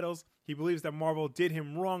certain titles, he believes that Marvel did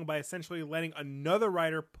him wrong by essentially letting another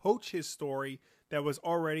writer poach his story that was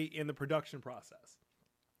already in the production process.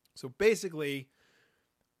 So basically,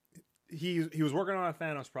 he was working on a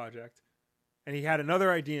Thanos project, and he had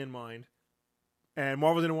another idea in mind, and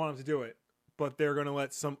Marvel didn't want him to do it, but they're going to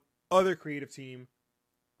let some other creative team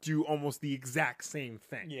do almost the exact same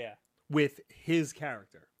thing Yeah. with his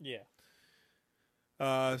character. Yeah.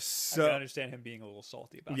 So I can understand him being a little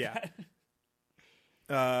salty about Yeah.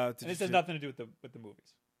 that. And this has nothing to do with the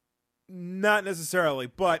movies. Not necessarily,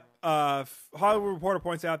 but Hollywood Reporter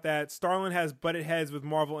points out that Starlin has butted heads with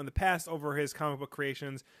Marvel in the past over his comic book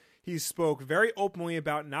creations. He spoke very openly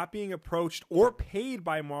about not being approached or paid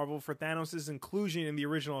by Marvel for Thanos' inclusion in the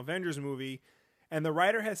original Avengers movie, and the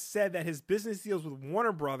writer has said that his business deals with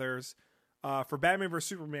Warner Brothers for Batman vs.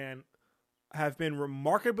 Superman have been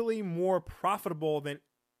remarkably more profitable than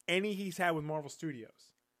any he's had with Marvel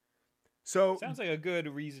Studios. So Sounds like a good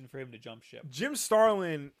reason for him to jump ship. Jim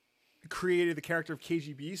Starlin created the character of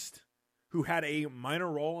KG Beast, who had a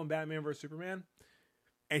minor role in Batman vs. Superman.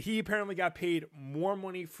 And he apparently got paid more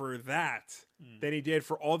money for that than he did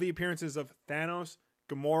for all the appearances of Thanos,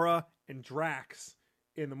 Gamora, and Drax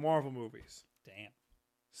in the Marvel movies. Damn.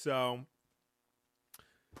 So,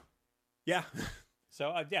 yeah.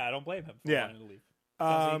 So, yeah, I don't blame him for Yeah. wanting to leave.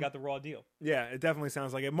 Sounds like he got the raw deal. Yeah, it definitely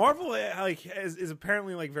sounds like it. Marvel is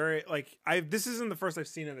apparently very this isn't the first I've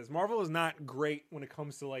seen of this. Marvel is not great when it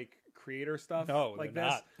comes to creator stuff. No, like they're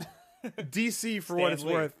this. not. DC, for Stan what it's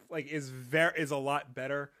Lee. worth, is a lot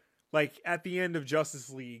better. Like at the end of Justice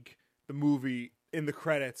League, the movie, in the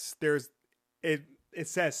credits, it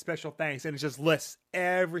says special thanks, and it just lists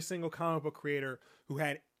every single comic book creator who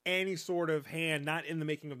had any sort of hand, not in the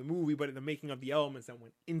making of the movie, but in the making of the elements that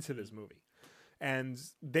went into this movie. And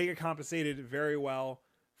they get compensated very well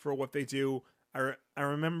for what they do. I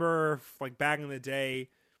remember back in the day,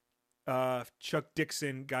 Chuck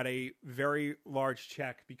Dixon got a very large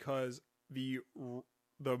check because the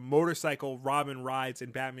motorcycle Robin rides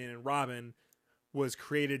in Batman and Robin was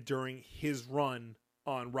created during his run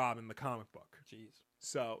on Robin the comic book. Jeez.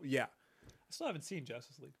 So yeah, I still haven't seen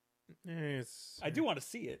Justice League. it's, I do want to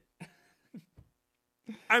see it.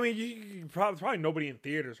 I mean, you probably nobody in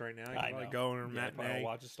theaters right now. You I can probably know. go in a Yeah, probably matinee.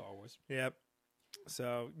 watch a Star Wars. Yep.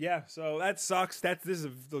 So yeah, so that sucks.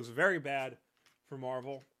 Looks very bad for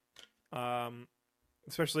Marvel,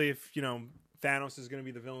 especially if Thanos is going to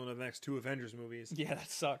be the villain of the next two Avengers movies, Yeah, that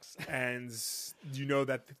sucks. and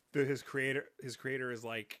that his creator is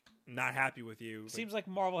not happy with you. Seems like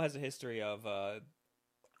Marvel has a history of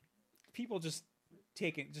people just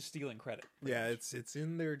stealing credit. Yeah, it's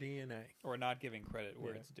in their DNA. Or not giving credit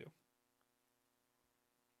where Yeah. it's due.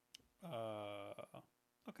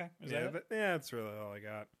 Okay. Is Yeah, that it? but that's really all I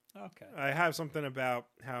got. Okay. I have something about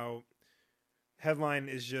how headline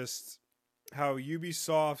is just how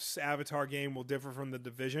Ubisoft's Avatar game will differ from The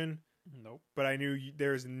Division, Nope. but I knew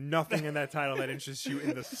there's nothing in that title that interests you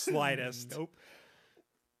in the slightest. Nope.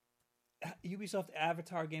 Ubisoft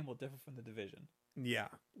Avatar game will differ from The Division. Yeah.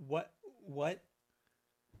 What?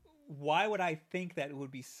 Why would I think that it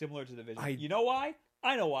would be similar to The Division? I- You know why?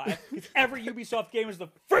 I know why. Because every Ubisoft game is the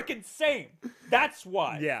freaking same. That's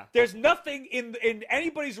why. Yeah. There's nothing in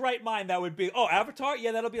anybody's right mind that would be, oh, Avatar?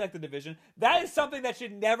 Yeah, that'll be like The Division. That is something that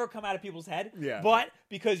should never come out of people's head. Yeah. But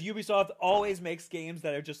because Ubisoft always makes games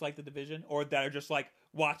that are just like The Division, or that are just like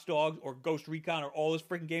Watch Dogs or Ghost Recon or all those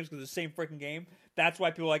freaking games because it's the same freaking game, that's why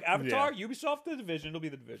people are like, Avatar, Ubisoft, The Division. It'll be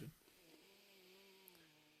The Division.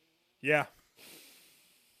 Yeah.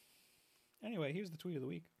 Anyway, here's the tweet of the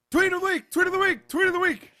week. Tweet of the week! Tweet of the week! Tweet of the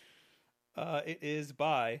week! It is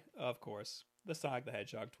by, of course, the Sonic the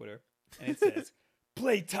Hedgehog Twitter. And it says,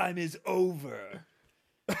 playtime is over.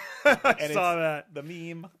 I And saw it's that. the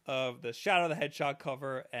meme of the Shadow the Hedgehog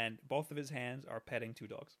cover, and both of his hands are petting two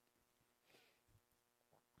dogs.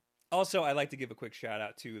 Also, I'd like to give a quick shout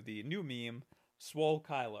out to the new meme, Swole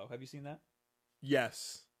Kylo. Have you seen that?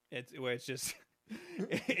 Yes. It's where it's just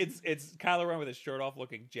it's Kylo Ren with his shirt off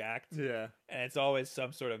looking jacked, Yeah. and it's always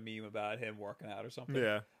some sort of meme about him working out or something.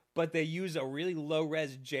 Yeah. But they use a really low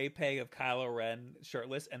res JPEG of Kylo Ren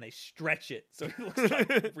shirtless, and they stretch it so he looks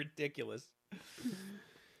like ridiculous.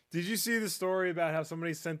 Did you see the story about how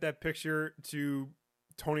somebody sent that picture to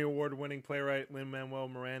Tony Award winning playwright Lin-Manuel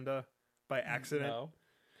Miranda by accident? No.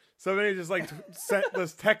 Somebody just they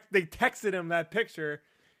texted him that picture,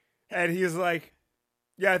 and he was like,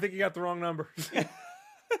 "Yeah, I think you got the wrong number."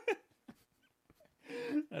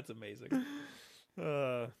 That's amazing.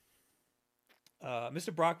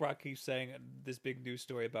 Mr. Brockrock keeps saying this big news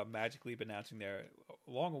story about Magic Leap announcing their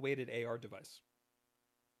long-awaited AR device.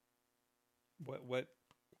 What?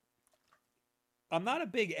 I'm not a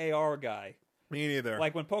big AR guy. Me neither.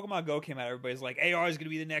 Like when Pokemon Go came out, everybody's like, AR is going to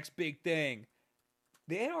be the next big thing.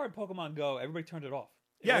 The AR in Pokemon Go, everybody turned it off.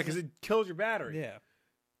 Yeah, because it kills your battery. Yeah.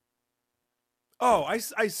 Oh, I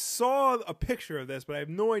saw a picture of this, but I have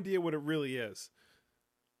no idea what it really is.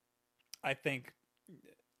 I think,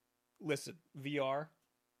 listen, VR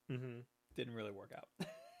Mm-hmm. didn't really work out.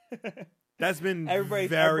 That's been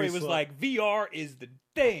everybody was slow. like, VR is the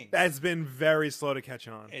thing. That's been very slow to catch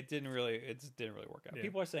on. It didn't really work out. Yeah.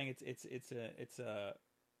 People are saying it's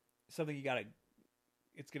something you gotta.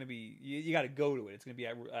 It's gonna be you gotta go to it. It's gonna be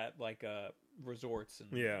at like resorts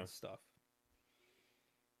and stuff.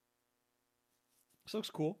 This looks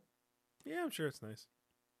cool. Yeah, I'm sure it's nice.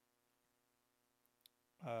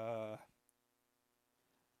 All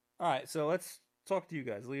right, so let's talk to you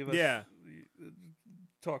guys. Leave us. Yeah.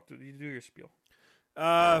 Talk to you. Do your spiel.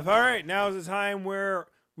 All right, now is the time where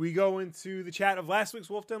we go into the chat of last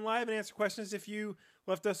week's Wolf Den Live and answer questions. If you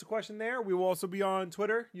left us a question there, we will also be on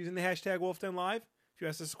Twitter using the hashtag Wolf Den Live. If you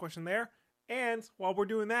asked us a question there, and while we're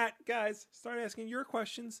doing that, guys, start asking your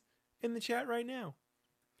questions in the chat right now.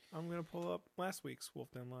 I'm gonna pull up last week's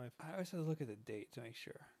Wolf Den Live. I always have to look at the date to make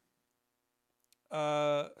sure.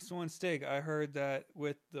 Someone Stig, I heard that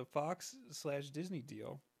with the Fox/Disney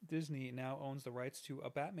deal, Disney now owns the rights to a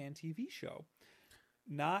Batman TV show.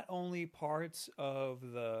 Not only parts of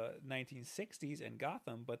the 1960s and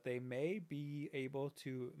Gotham, but they may be able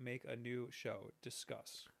to make a new show.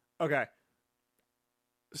 Discuss. Okay.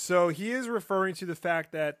 So he is referring to the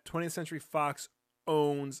fact that 20th Century Fox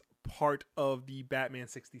owns part of the Batman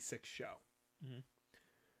 66 show. Mm-hmm.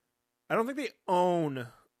 I don't think they own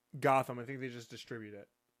Gotham. I think they just distribute it.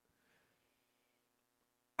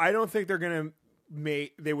 I don't think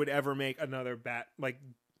they would ever make another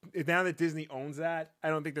now that Disney owns that, I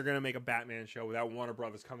don't think they're gonna make a Batman show without Warner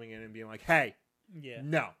Brothers coming in and being like, "Hey,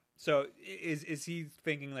 no." So is he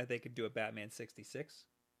thinking that they could do a Batman 66?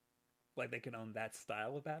 Like they can own that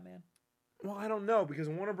style of Batman? Well, I don't know, because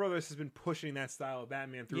Warner Brothers has been pushing that style of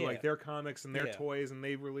Batman through like their comics and their toys, and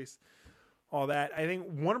they've released all that. I think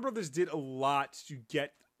Warner Brothers did a lot to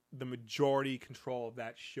get the majority control of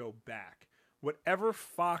that show back. Whatever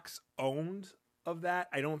Fox owned of that,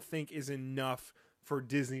 I don't think is enough for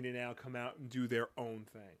Disney to now come out and do their own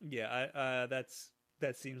thing. Yeah,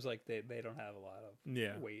 that seems like they don't have a lot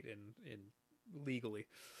of weight in legally.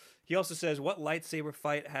 He also says, what lightsaber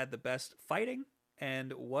fight had the best fighting,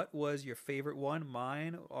 and what was your favorite one?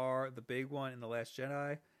 Mine are the big one in The Last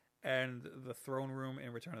Jedi and the throne room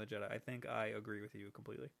in Return of the Jedi. I think I agree with you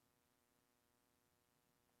completely.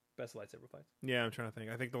 Best lightsaber fights. Yeah, I'm trying to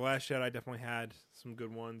think. I think The Last Jedi definitely had some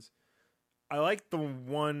good ones. I like the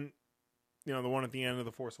one, the one at the end of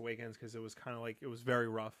The Force Awakens, because it was kind of like, it was very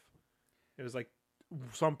rough. It was like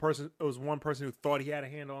one person who thought he had a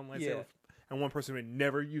handle on lightsaber, and one person who had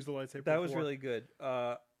never used the lightsaber That before. was really good.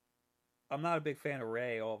 I'm not a big fan of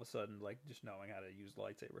Rey all of a sudden, like just knowing how to use the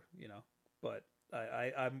lightsaber, but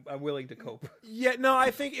I'm willing to cope. Yeah, no,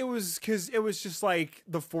 I think it was because it was just like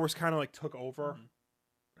the Force kind of like took over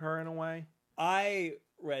her in a way. I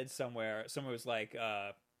read somewhere was like,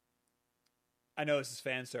 I know this is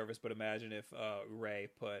fan service, but imagine if Rey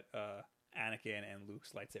put Anakin and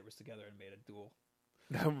Luke's lightsabers together and made a duel.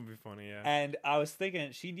 That would be funny, yeah. And I was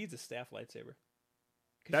thinking she needs a staff lightsaber.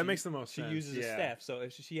 That makes the most sense. She uses a staff, so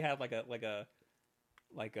if she had like a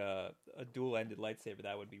dual-ended lightsaber,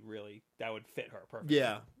 that would fit her perfectly.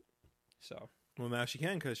 Yeah. So. Well, now she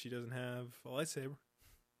can, because she doesn't have a lightsaber.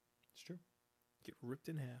 It's true. Get ripped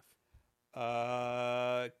in half.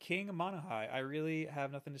 King Monahai, I really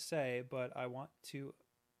have nothing to say, but I want to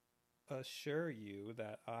assure you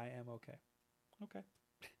that I am okay. Okay.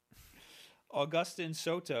 Augustin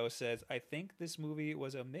Soto says, I think this movie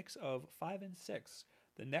was a mix of 5 and 6.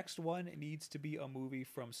 The next one needs to be a movie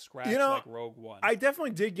from scratch like Rogue One. I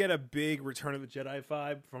definitely did get a big Return of the Jedi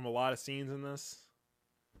vibe from a lot of scenes in this.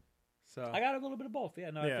 So I got a little bit of both.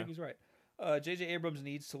 I think he's right. J.J. Abrams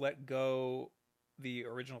needs to let go the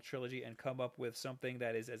original trilogy and come up with something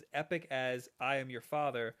that is as epic as I Am Your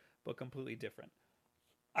Father, but completely different.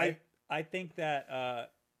 I think that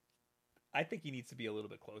I think he needs to be a little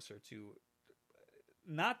bit closer to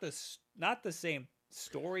not the same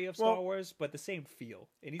story of Star Wars, but the same feel.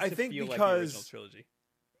 It needs to feel like the original trilogy.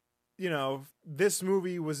 This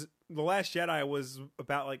movie was The Last Jedi was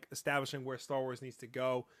about like establishing where Star Wars needs to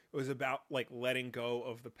go. It was about like letting go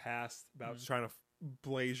of the past, about trying to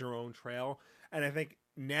blaze your own trail. And I think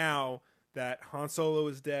now that Han Solo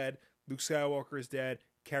is dead, Luke Skywalker is dead,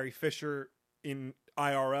 Carrie Fisher in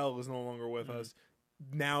IRL is no longer with us.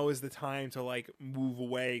 Now is the time to like move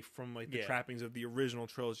away from like the trappings of the original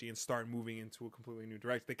trilogy and start moving into a completely new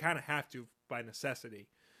direction. They kind of have to by necessity.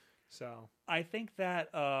 So I think that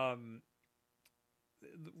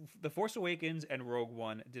The Force Awakens and Rogue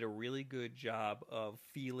One did a really good job of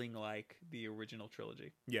feeling like the original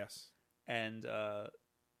trilogy. yes, And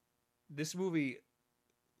this movie,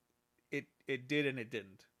 it did and it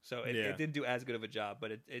didn't. So it didn't do as good of a job,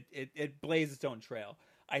 but it blazed its own trail.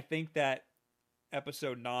 I think that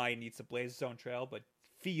Episode 9 needs to blaze its own trail, but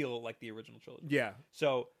feel like the original trilogy. yeah,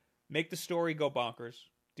 So make the story go bonkers.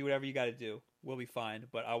 Do whatever you got to do. We'll be fine.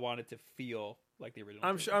 But I want it to feel like the original.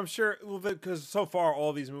 I'm sure because so far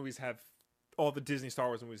all the Disney Star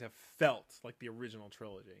Wars movies have felt like the original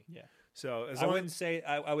trilogy. Yeah. So I would say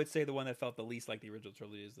the one that felt the least like the original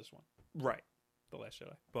trilogy is this one, right, The Last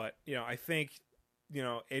Jedi. but I think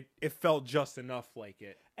it felt just enough like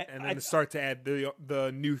it, and then I to start to add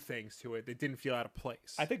the new things to it, it didn't feel out of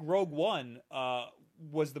place. I think Rogue One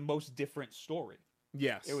was the most different story.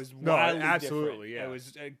 Yes, It was no, wildly absolutely, different. yeah. It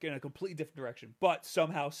was in a completely different direction, but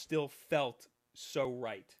somehow still felt so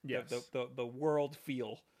right. Yes. The world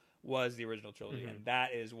feel was the original trilogy, Mhm. and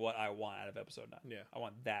that is what I want out of Episode 9. Yeah. I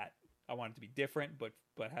want that. I want it to be different, but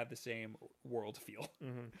have the same world feel.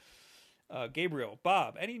 Mm-hmm. Gabriel,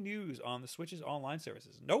 Bob, any news on the Switch's online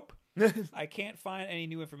services? Nope. I can't find any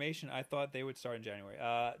new information. I thought they would start in January.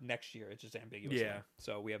 Next year. It's just ambiguous. Yeah. now.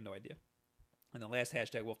 So we have no idea. And the last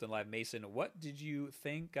hashtag, Wolfden Live, Mason. What did you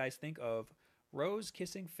guys think of Rose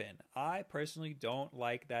kissing Finn? I personally don't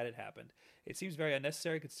like that it happened. It seems very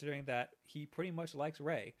unnecessary considering that he pretty much likes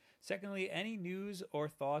Rey. Secondly, any news or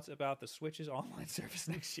thoughts about the Switch's online service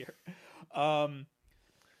next year?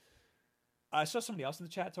 I saw somebody else in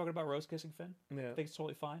the chat talking about Rose kissing Finn. Yeah, I think it's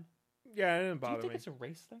totally fine. yeah, it didn't Do you bother think me. it's a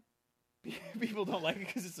race thing? People don't like it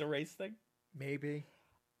because it's a race thing. Maybe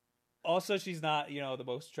Also, she's not, the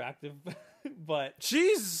most attractive, but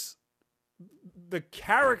she's the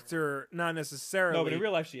character, not necessarily. no, but in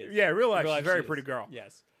real life she is. yeah, in real life, In real she's life a very she pretty is. girl.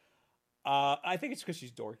 Yes. I think it's because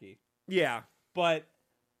she's dorky, Yeah, but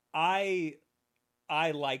I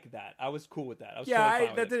like that. I was cool with that. I was yeah, totally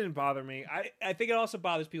fine with that it. didn't bother me. I think it also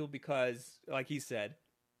bothers people because, like he said,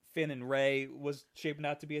 Finn and Rey was shaping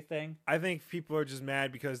out to be a thing. I think people are just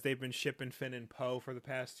mad because they've been shipping Finn and Poe for the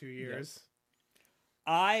past 2 years.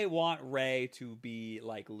 I want Rey to be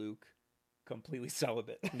like Luke, completely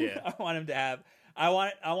celibate. Yeah. I want him to have. I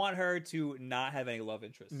want her to not have any love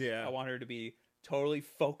interests. Yeah. I want her to be totally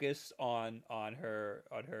focused on her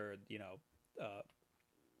on her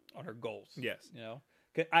goals. Yes.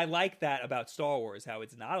 'Cause I like that about Star Wars, how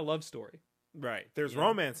it's not a love story. Right. There's Yeah.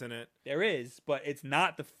 romance in it. There is, but it's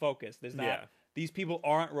not the focus. There's not. Yeah. These people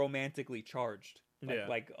aren't romantically charged Yeah.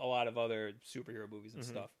 like a lot of other superhero movies and Mhm.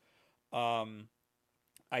 stuff.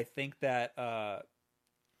 I think that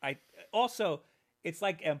I also it's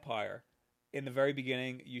like Empire. In the very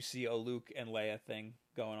beginning, you see a Luke and Leia thing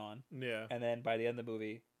going on, Yeah. and then by the end of the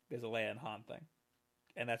movie, there's a Leia and Han thing,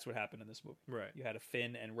 and that's what happened in this movie. Right. You had a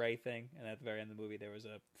Finn and Rey thing, and at the very end of the movie, there was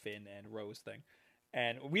a Finn and Rose thing,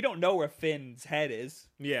 and we don't know where Finn's head is.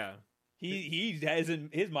 Yeah. He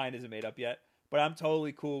hasn't, his mind isn't made up yet. But I'm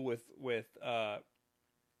totally cool with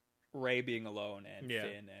Rey being alone and Yeah.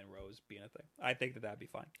 Finn and Rose being a thing. I think that'd be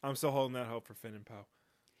fine I'm still holding that hope for Finn and Poe.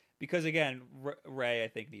 because again, Rey I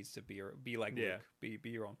think needs to be like Yeah. Luke, be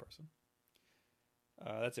your own person.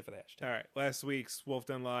 That's it for the hashtag. All right, last week's Wolf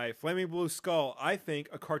Den Live. Flaming Blue Skull. I think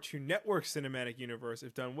a Cartoon Network cinematic universe,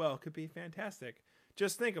 if done well, could be fantastic.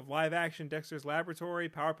 Just think of live action Dexter's Laboratory,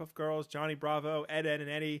 Powerpuff Girls, Johnny Bravo, Ed, Ed and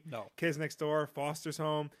Eddie, No, Kids Next Door, Foster's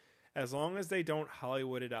Home, as long as they don't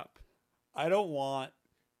Hollywood it up. I don't want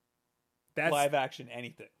That's live action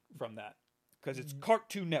anything from that because it's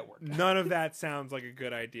Cartoon Network. none of that sounds like a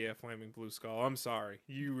good idea, Flaming Blue Skull. I'm sorry.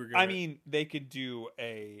 You were gonna I mean, they could do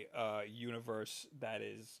a universe that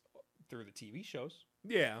is through the TV shows.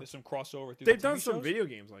 yeah. There's some crossover through They've the TV done some shows. video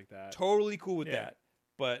games like that. Totally cool with Yeah. that,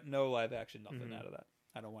 but no live action, nothing Mhm. out of that.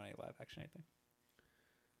 I don't want any live action anything.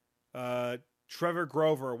 Trevor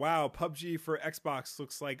Grover. Wow, PUBG for Xbox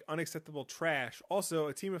looks like unacceptable trash. Also,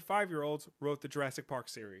 a team of 5-year-olds wrote the Jurassic Park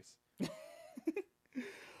series.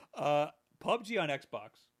 PUBG on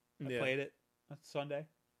Xbox. I Yeah. played it on Sunday.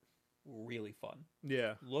 Really fun.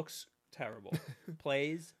 Yeah. Looks terrible.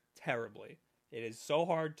 Plays terribly. It is so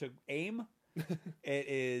hard to aim. It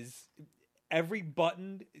is every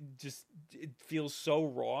button just it feels so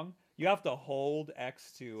wrong. You have to hold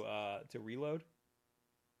X to reload.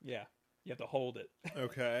 Yeah, you have to hold it.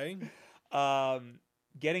 Okay.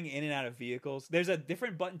 Getting in and out of vehicles. There's a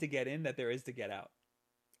different button to get in that there is to get out.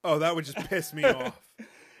 Oh, that would just piss me off.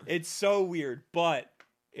 It's so weird, but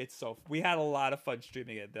it's so. We had a lot of fun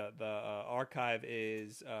streaming it. The archive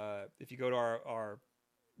is if you go to our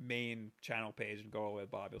main channel page and go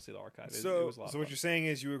with Bob, you'll see the archive. It was a lot of So fun. what you're saying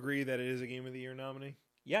is you agree that it is a Game of the Year nominee?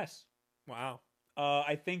 Yes. Wow.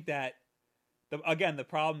 I think that the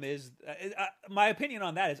problem is my opinion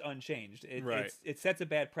on that is unchanged. It sets a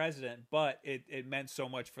bad precedent, but it meant so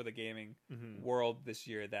much for the gaming world this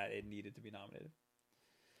year that it needed to be nominated.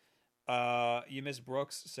 You miss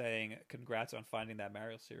Brooks saying, "Congrats on finding that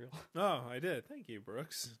Mario cereal." Oh, I did. Thank you,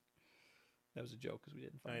 Brooks. That was a joke because we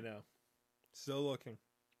didn't find I it. know. Still looking.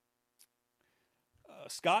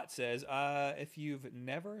 Scott says, if you've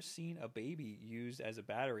never seen a baby used as a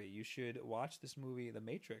battery, you should watch this movie, The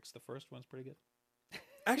Matrix. The first one's pretty good.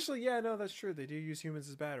 Actually, yeah, no, that's true. They do use humans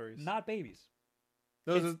as batteries. Not babies.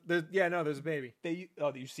 There's a baby.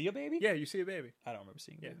 You see a baby? Yeah, you see a baby. I don't remember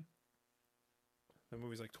seeing a baby. The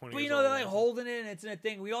movie's like 20 But years they're old. like holding it and it's in a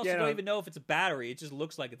thing. We also don't even know if it's a battery. It just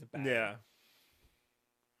looks like it's a battery. Yeah.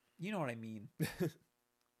 You know what I mean.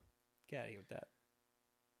 Get out of here with that.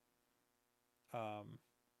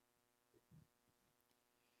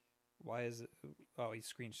 Why is it? Oh, he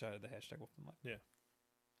screenshotted the hashtag Wolfman Live. Yeah.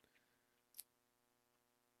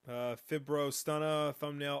 Fibro Stunna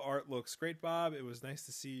thumbnail art looks great, Bob. It was nice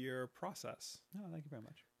to see your process. No, thank you very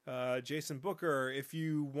much. Jason Booker, if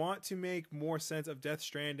you want to make more sense of Death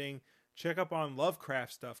Stranding, check up on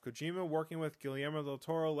Lovecraft stuff. Kojima, working with Guillermo del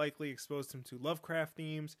Toro, likely exposed him to Lovecraft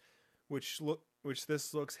themes, which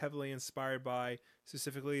this looks heavily inspired by,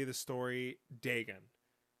 specifically the story Dagon.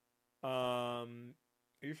 Are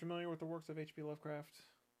you familiar with the works of H.P. Lovecraft?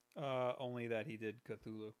 Only that he did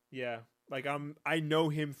Cthulhu. Yeah, like I know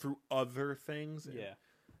him through other things. Yeah.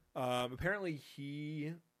 Apparently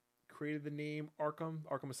he created the name Arkham.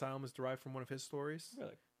 Arkham Asylum is derived from one of his stories.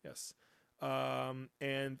 Really? Yes.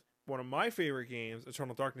 And one of my favorite games,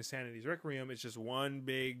 Eternal Darkness Sanity's Requiem, is just one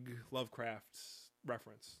big Lovecraft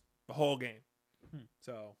reference. The whole game.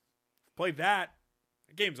 So, played that.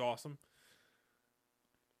 The game's awesome.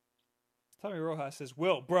 Tommy Rojas says,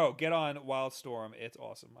 "Will, bro, get on Wildstorm. It's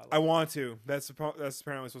awesome. I want to. That's apparently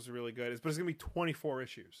supposed to be really good. But it's going to be 24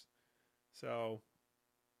 issues. So,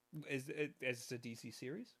 is it a DC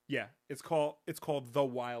series? Yeah, it's called The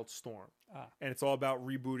Wildstorm. And it's all about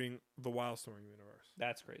rebooting the Wildstorm universe.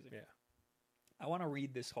 That's crazy. Yeah. I want to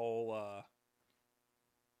read this whole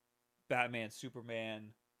Batman,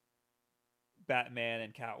 Superman, Batman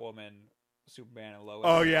and Catwoman, Superman and Lois.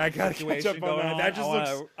 Oh yeah, I gotta catch up on that. That just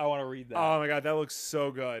looks. I want to read that. Oh my god, that looks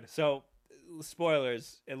so good. So,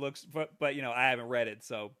 spoilers. It looks, but you know, I haven't read it,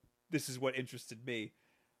 so this is what interested me.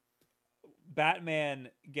 Batman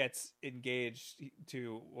gets engaged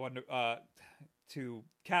to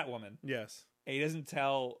Catwoman. Yes. And he doesn't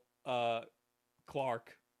tell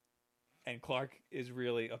Clark, and Clark is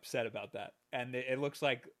really upset about that. And it looks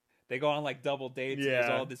like they go on like double dates. Yeah. And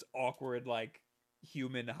there's all this awkward like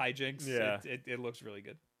human hijinks. Yeah. It looks really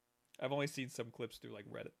good. I've only seen some clips through like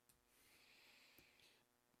Reddit.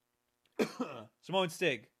 Simone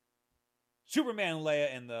Stig. Superman and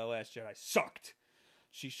Leia in The Last Jedi sucked.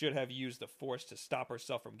 She should have used the Force to stop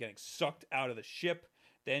herself from getting sucked out of the ship.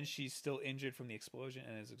 Then she's still injured from the explosion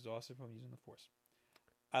and is exhausted from using the Force.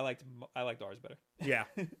 I liked ours better. Yeah.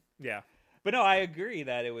 Yeah. But no, I agree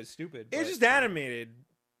that it was stupid. It's just animated,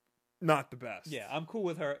 not the best. Yeah, I'm cool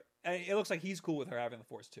with her. It looks like he's cool with her having the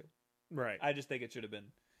Force too. Right. I just think it should have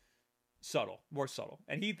been more subtle.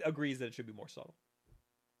 And he agrees that it should be more subtle.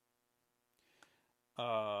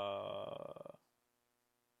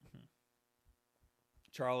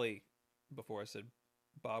 Charlie, before I said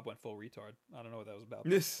Bob went full retard. I don't know what that was about.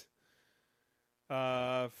 This,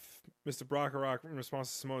 Mr. Brockrock in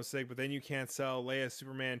response to Simone Sig, but then you can't sell Leia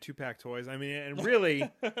Superman 2-pack toys. I mean, and really,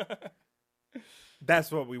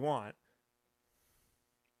 that's what we want.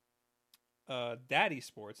 Daddy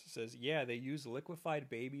Sports says, yeah, they use liquefied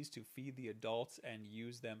babies to feed the adults and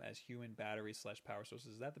use them as human batteries / power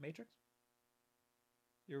sources. Is that the Matrix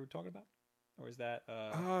you were talking about? Or is that...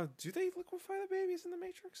 do they liquefy the babies in the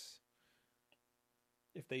Matrix?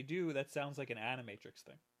 If they do, that sounds like an Animatrix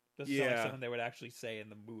thing. Doesn't sound like something they would actually say in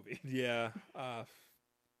the movie. Yeah.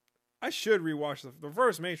 I should rewatch the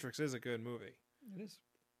first Matrix is a good movie. It is.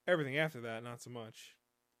 Everything after that, not so much.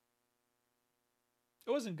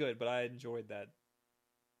 It wasn't good, but I enjoyed that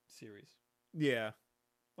series. Yeah.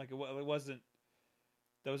 Like, it wasn't...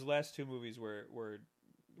 Those last two movies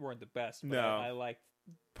weren't the best, but No. I liked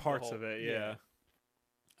Parts of it, yeah.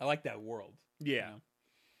 I like that world. Yeah.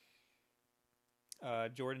 You know?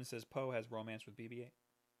 Jordan says Poe has romance with BB-8.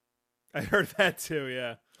 I heard that too,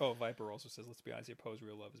 yeah. Oh, Viper also says, let's be honest here, Poe's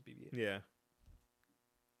real love is BB-8. Yeah.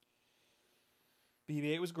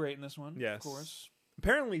 BB-8 was great in this one. Yes. Of course.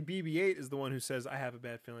 Apparently, BB-8 is the one who says, "I have a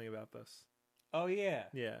bad feeling about this." Oh yeah.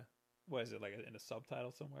 Yeah. What is it, like in a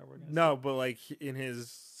subtitle somewhere? We're gonna No, but like in his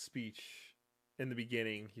speech in the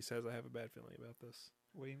beginning, he says, "I have a bad feeling about this."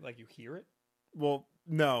 What do you, like you hear it? Well,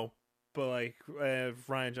 no, but like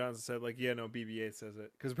Ryan Johnson said, like, yeah, no, BB-8 says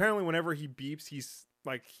it because apparently whenever he beeps, he's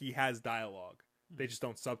like he has dialogue. They just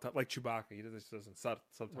don't subtitle like Chewbacca. He just doesn't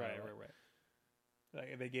subtitle. Right.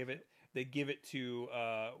 Like they give it to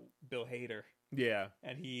Bill Hader, Yeah.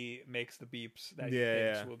 and he makes the beeps that Yeah, he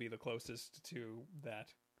thinks yeah. will be the closest to that.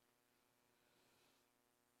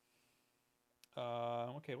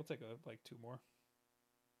 Okay, we'll take like two more.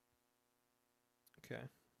 Okay.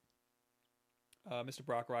 Mr.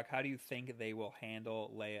 Brockrock, how do you think they will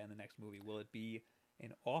handle Leia in the next movie? Will it be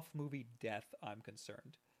an off-movie death? I'm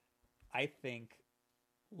concerned. I think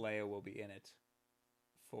Leia will be in it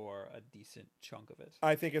for a decent chunk of it.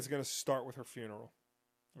 I think it's going to start with her funeral.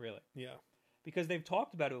 Really? Yeah. Because they've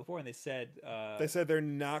talked about it before, and they said they're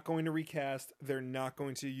not going to recast. They're not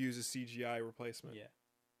going to use a CGI replacement. Yeah.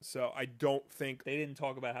 So I don't think They didn't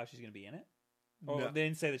talk about how she's going to be in it? Or No. they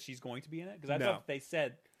didn't say that she's going to be in it? Because I No. thought they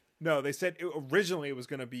said... No, they said originally it was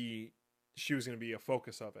going to be she was going to be a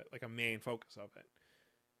focus of it, like a main focus of it.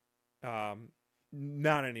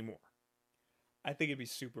 Not anymore. I think it'd be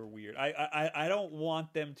super weird. I don't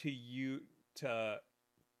want them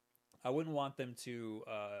I wouldn't want them to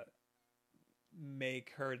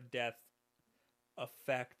make her death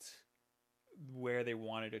affect where they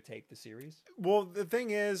wanted to take the series. Well, the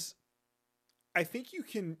thing is, I think you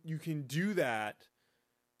can do that.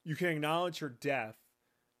 You can acknowledge her death,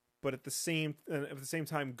 but at the same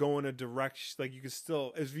time go in a direction like you can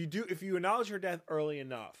still if you acknowledge her death early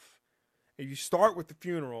enough, and you start with the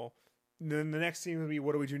funeral, then the next scene would be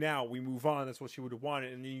what do we do now? We move on. That's what she would have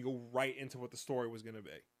wanted, and then you go right into what the story was going to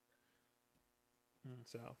be.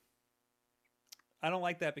 So, I don't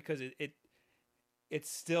like that because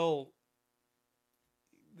it's still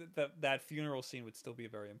that funeral scene would still be a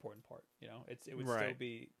very important part. You know,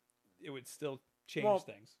 it would still change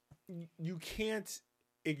things. You can't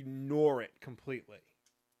ignore it completely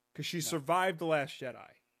because she survived The Last Jedi.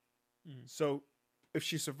 Mhm. So if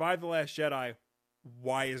she survived The Last Jedi,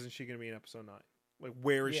 why isn't she going to be in Episode 9? Like,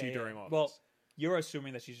 where is she during all Well, this? you're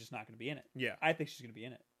assuming that she's just not going to be in it. Yeah. I think she's going to be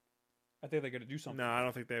in it. I think they're going to do something. No, I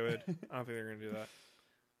don't think they would. I don't think they're going to do that.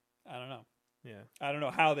 I don't know. Yeah. I don't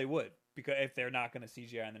know how they would, because if they're not going to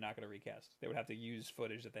CGI and they're not going to recast, they would have to use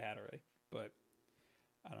footage that they had already. But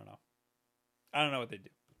I don't know. I don't know what they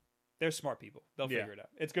do. They're smart people. They'll figure it out.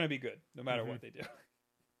 It's going to be good, no matter what they do.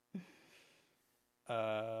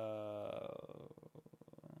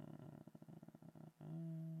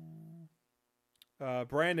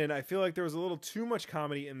 Brandon, I feel like there was a little too much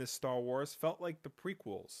comedy in this Star Wars. Felt like the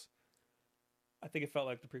prequels. I think it felt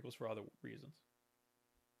like the prequels for other reasons.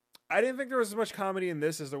 I didn't think there was as much comedy in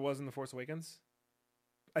this as there was in The Force Awakens.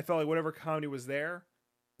 I felt like whatever comedy was there.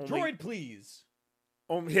 Droid, please.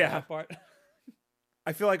 Yeah. That part.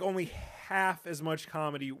 I feel like only half as much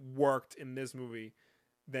comedy worked in this movie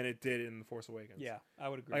than it did in The Force Awakens. Yeah, I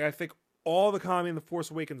would agree. Like, I think all the comedy in The Force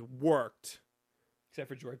Awakens worked. Except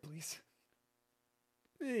for Droid, please.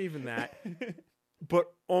 Even that.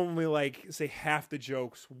 But only, like, say half the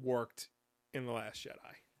jokes worked in The Last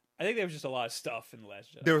Jedi. I think there was just a lot of stuff in The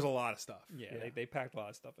Last Jedi. There was a lot of stuff. Yeah. They packed a lot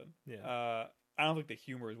of stuff in. Yeah. I don't think the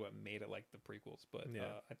humor is what made it like the prequels, but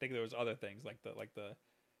I think there was other things like the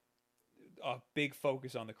a big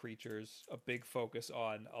focus on the creatures, a big focus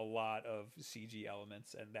on a lot of CG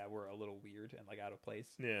elements, and that were a little weird and like out of place.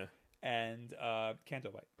 Yeah. And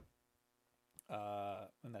Canto Bight.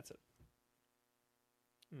 And that's it.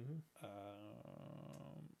 Mm-hmm.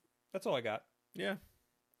 That's all I got. Yeah. I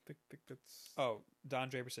think that's... Oh, Don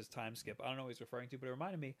Draper says time skip. I don't know what he's referring to, but it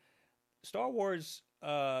reminded me, Star Wars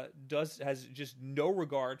has just no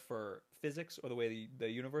regard for physics or the way the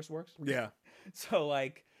universe works. Yeah. So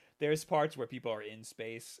like there's parts where people are in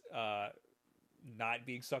space, not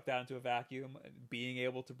being sucked out into a vacuum, being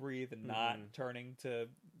able to breathe and not turning to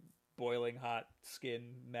boiling hot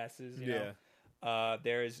skin messes. You know?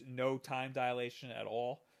 There is no time dilation at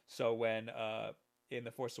all. So when in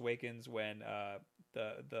The Force Awakens, when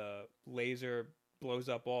the laser blows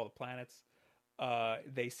up all the planets,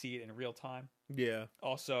 they see it in real time. Yeah.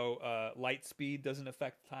 Also, light speed doesn't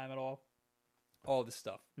affect time at all. All this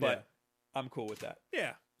stuff. But I'm cool with that.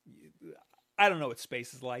 Yeah. I don't know what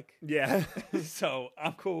space is like. Yeah. So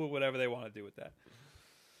I'm cool with whatever they want to do with that.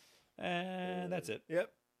 And that's it. Yep.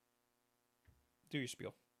 Do your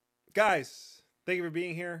spiel. Guys, thank you for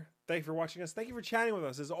being here. Thank you for watching us. Thank you for chatting with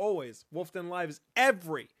us. As always, Wolf Den Live is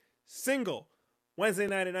every single Wednesday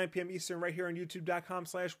night at 9 p.m. Eastern right here on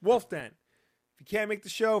youtube.com/wolfden. If you can't make the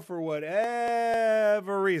show for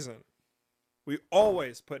whatever reason, we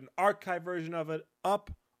always put an archive version of it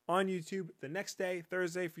up on YouTube the next day,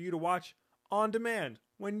 Thursday, for you to watch on demand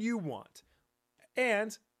when you want.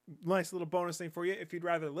 And nice little bonus thing for you, if you'd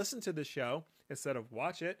rather listen to the show instead of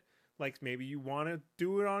watch it, like maybe you want to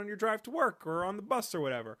do it on your drive to work or on the bus or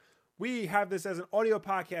whatever, we have this as an audio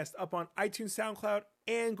podcast up on iTunes, SoundCloud,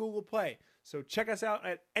 and Google Play. So check us out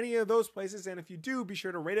at any of those places, and if you do, be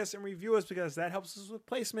sure to rate us and review us because that helps us with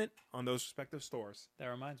placement on those respective stores. That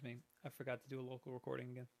reminds me, I forgot to do a local recording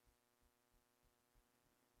again.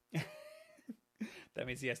 That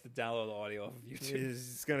means he has to download the audio off of YouTube.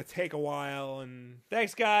 It's going to take a while. And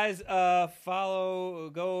Thanks, guys. Go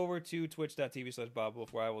over to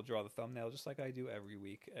twitch.tv/BobWolf where I will draw the thumbnail just like I do every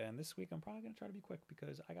week. And this week I'm probably going to try to be quick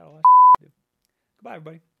because I got a lot of to do. Goodbye,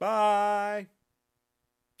 everybody. Bye.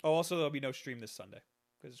 Oh, also, there'll be no stream this Sunday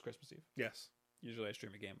because it's Christmas Eve. Yes. Usually I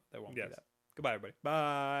stream a game. There won't Yes. be that. Goodbye, everybody.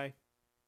 Bye.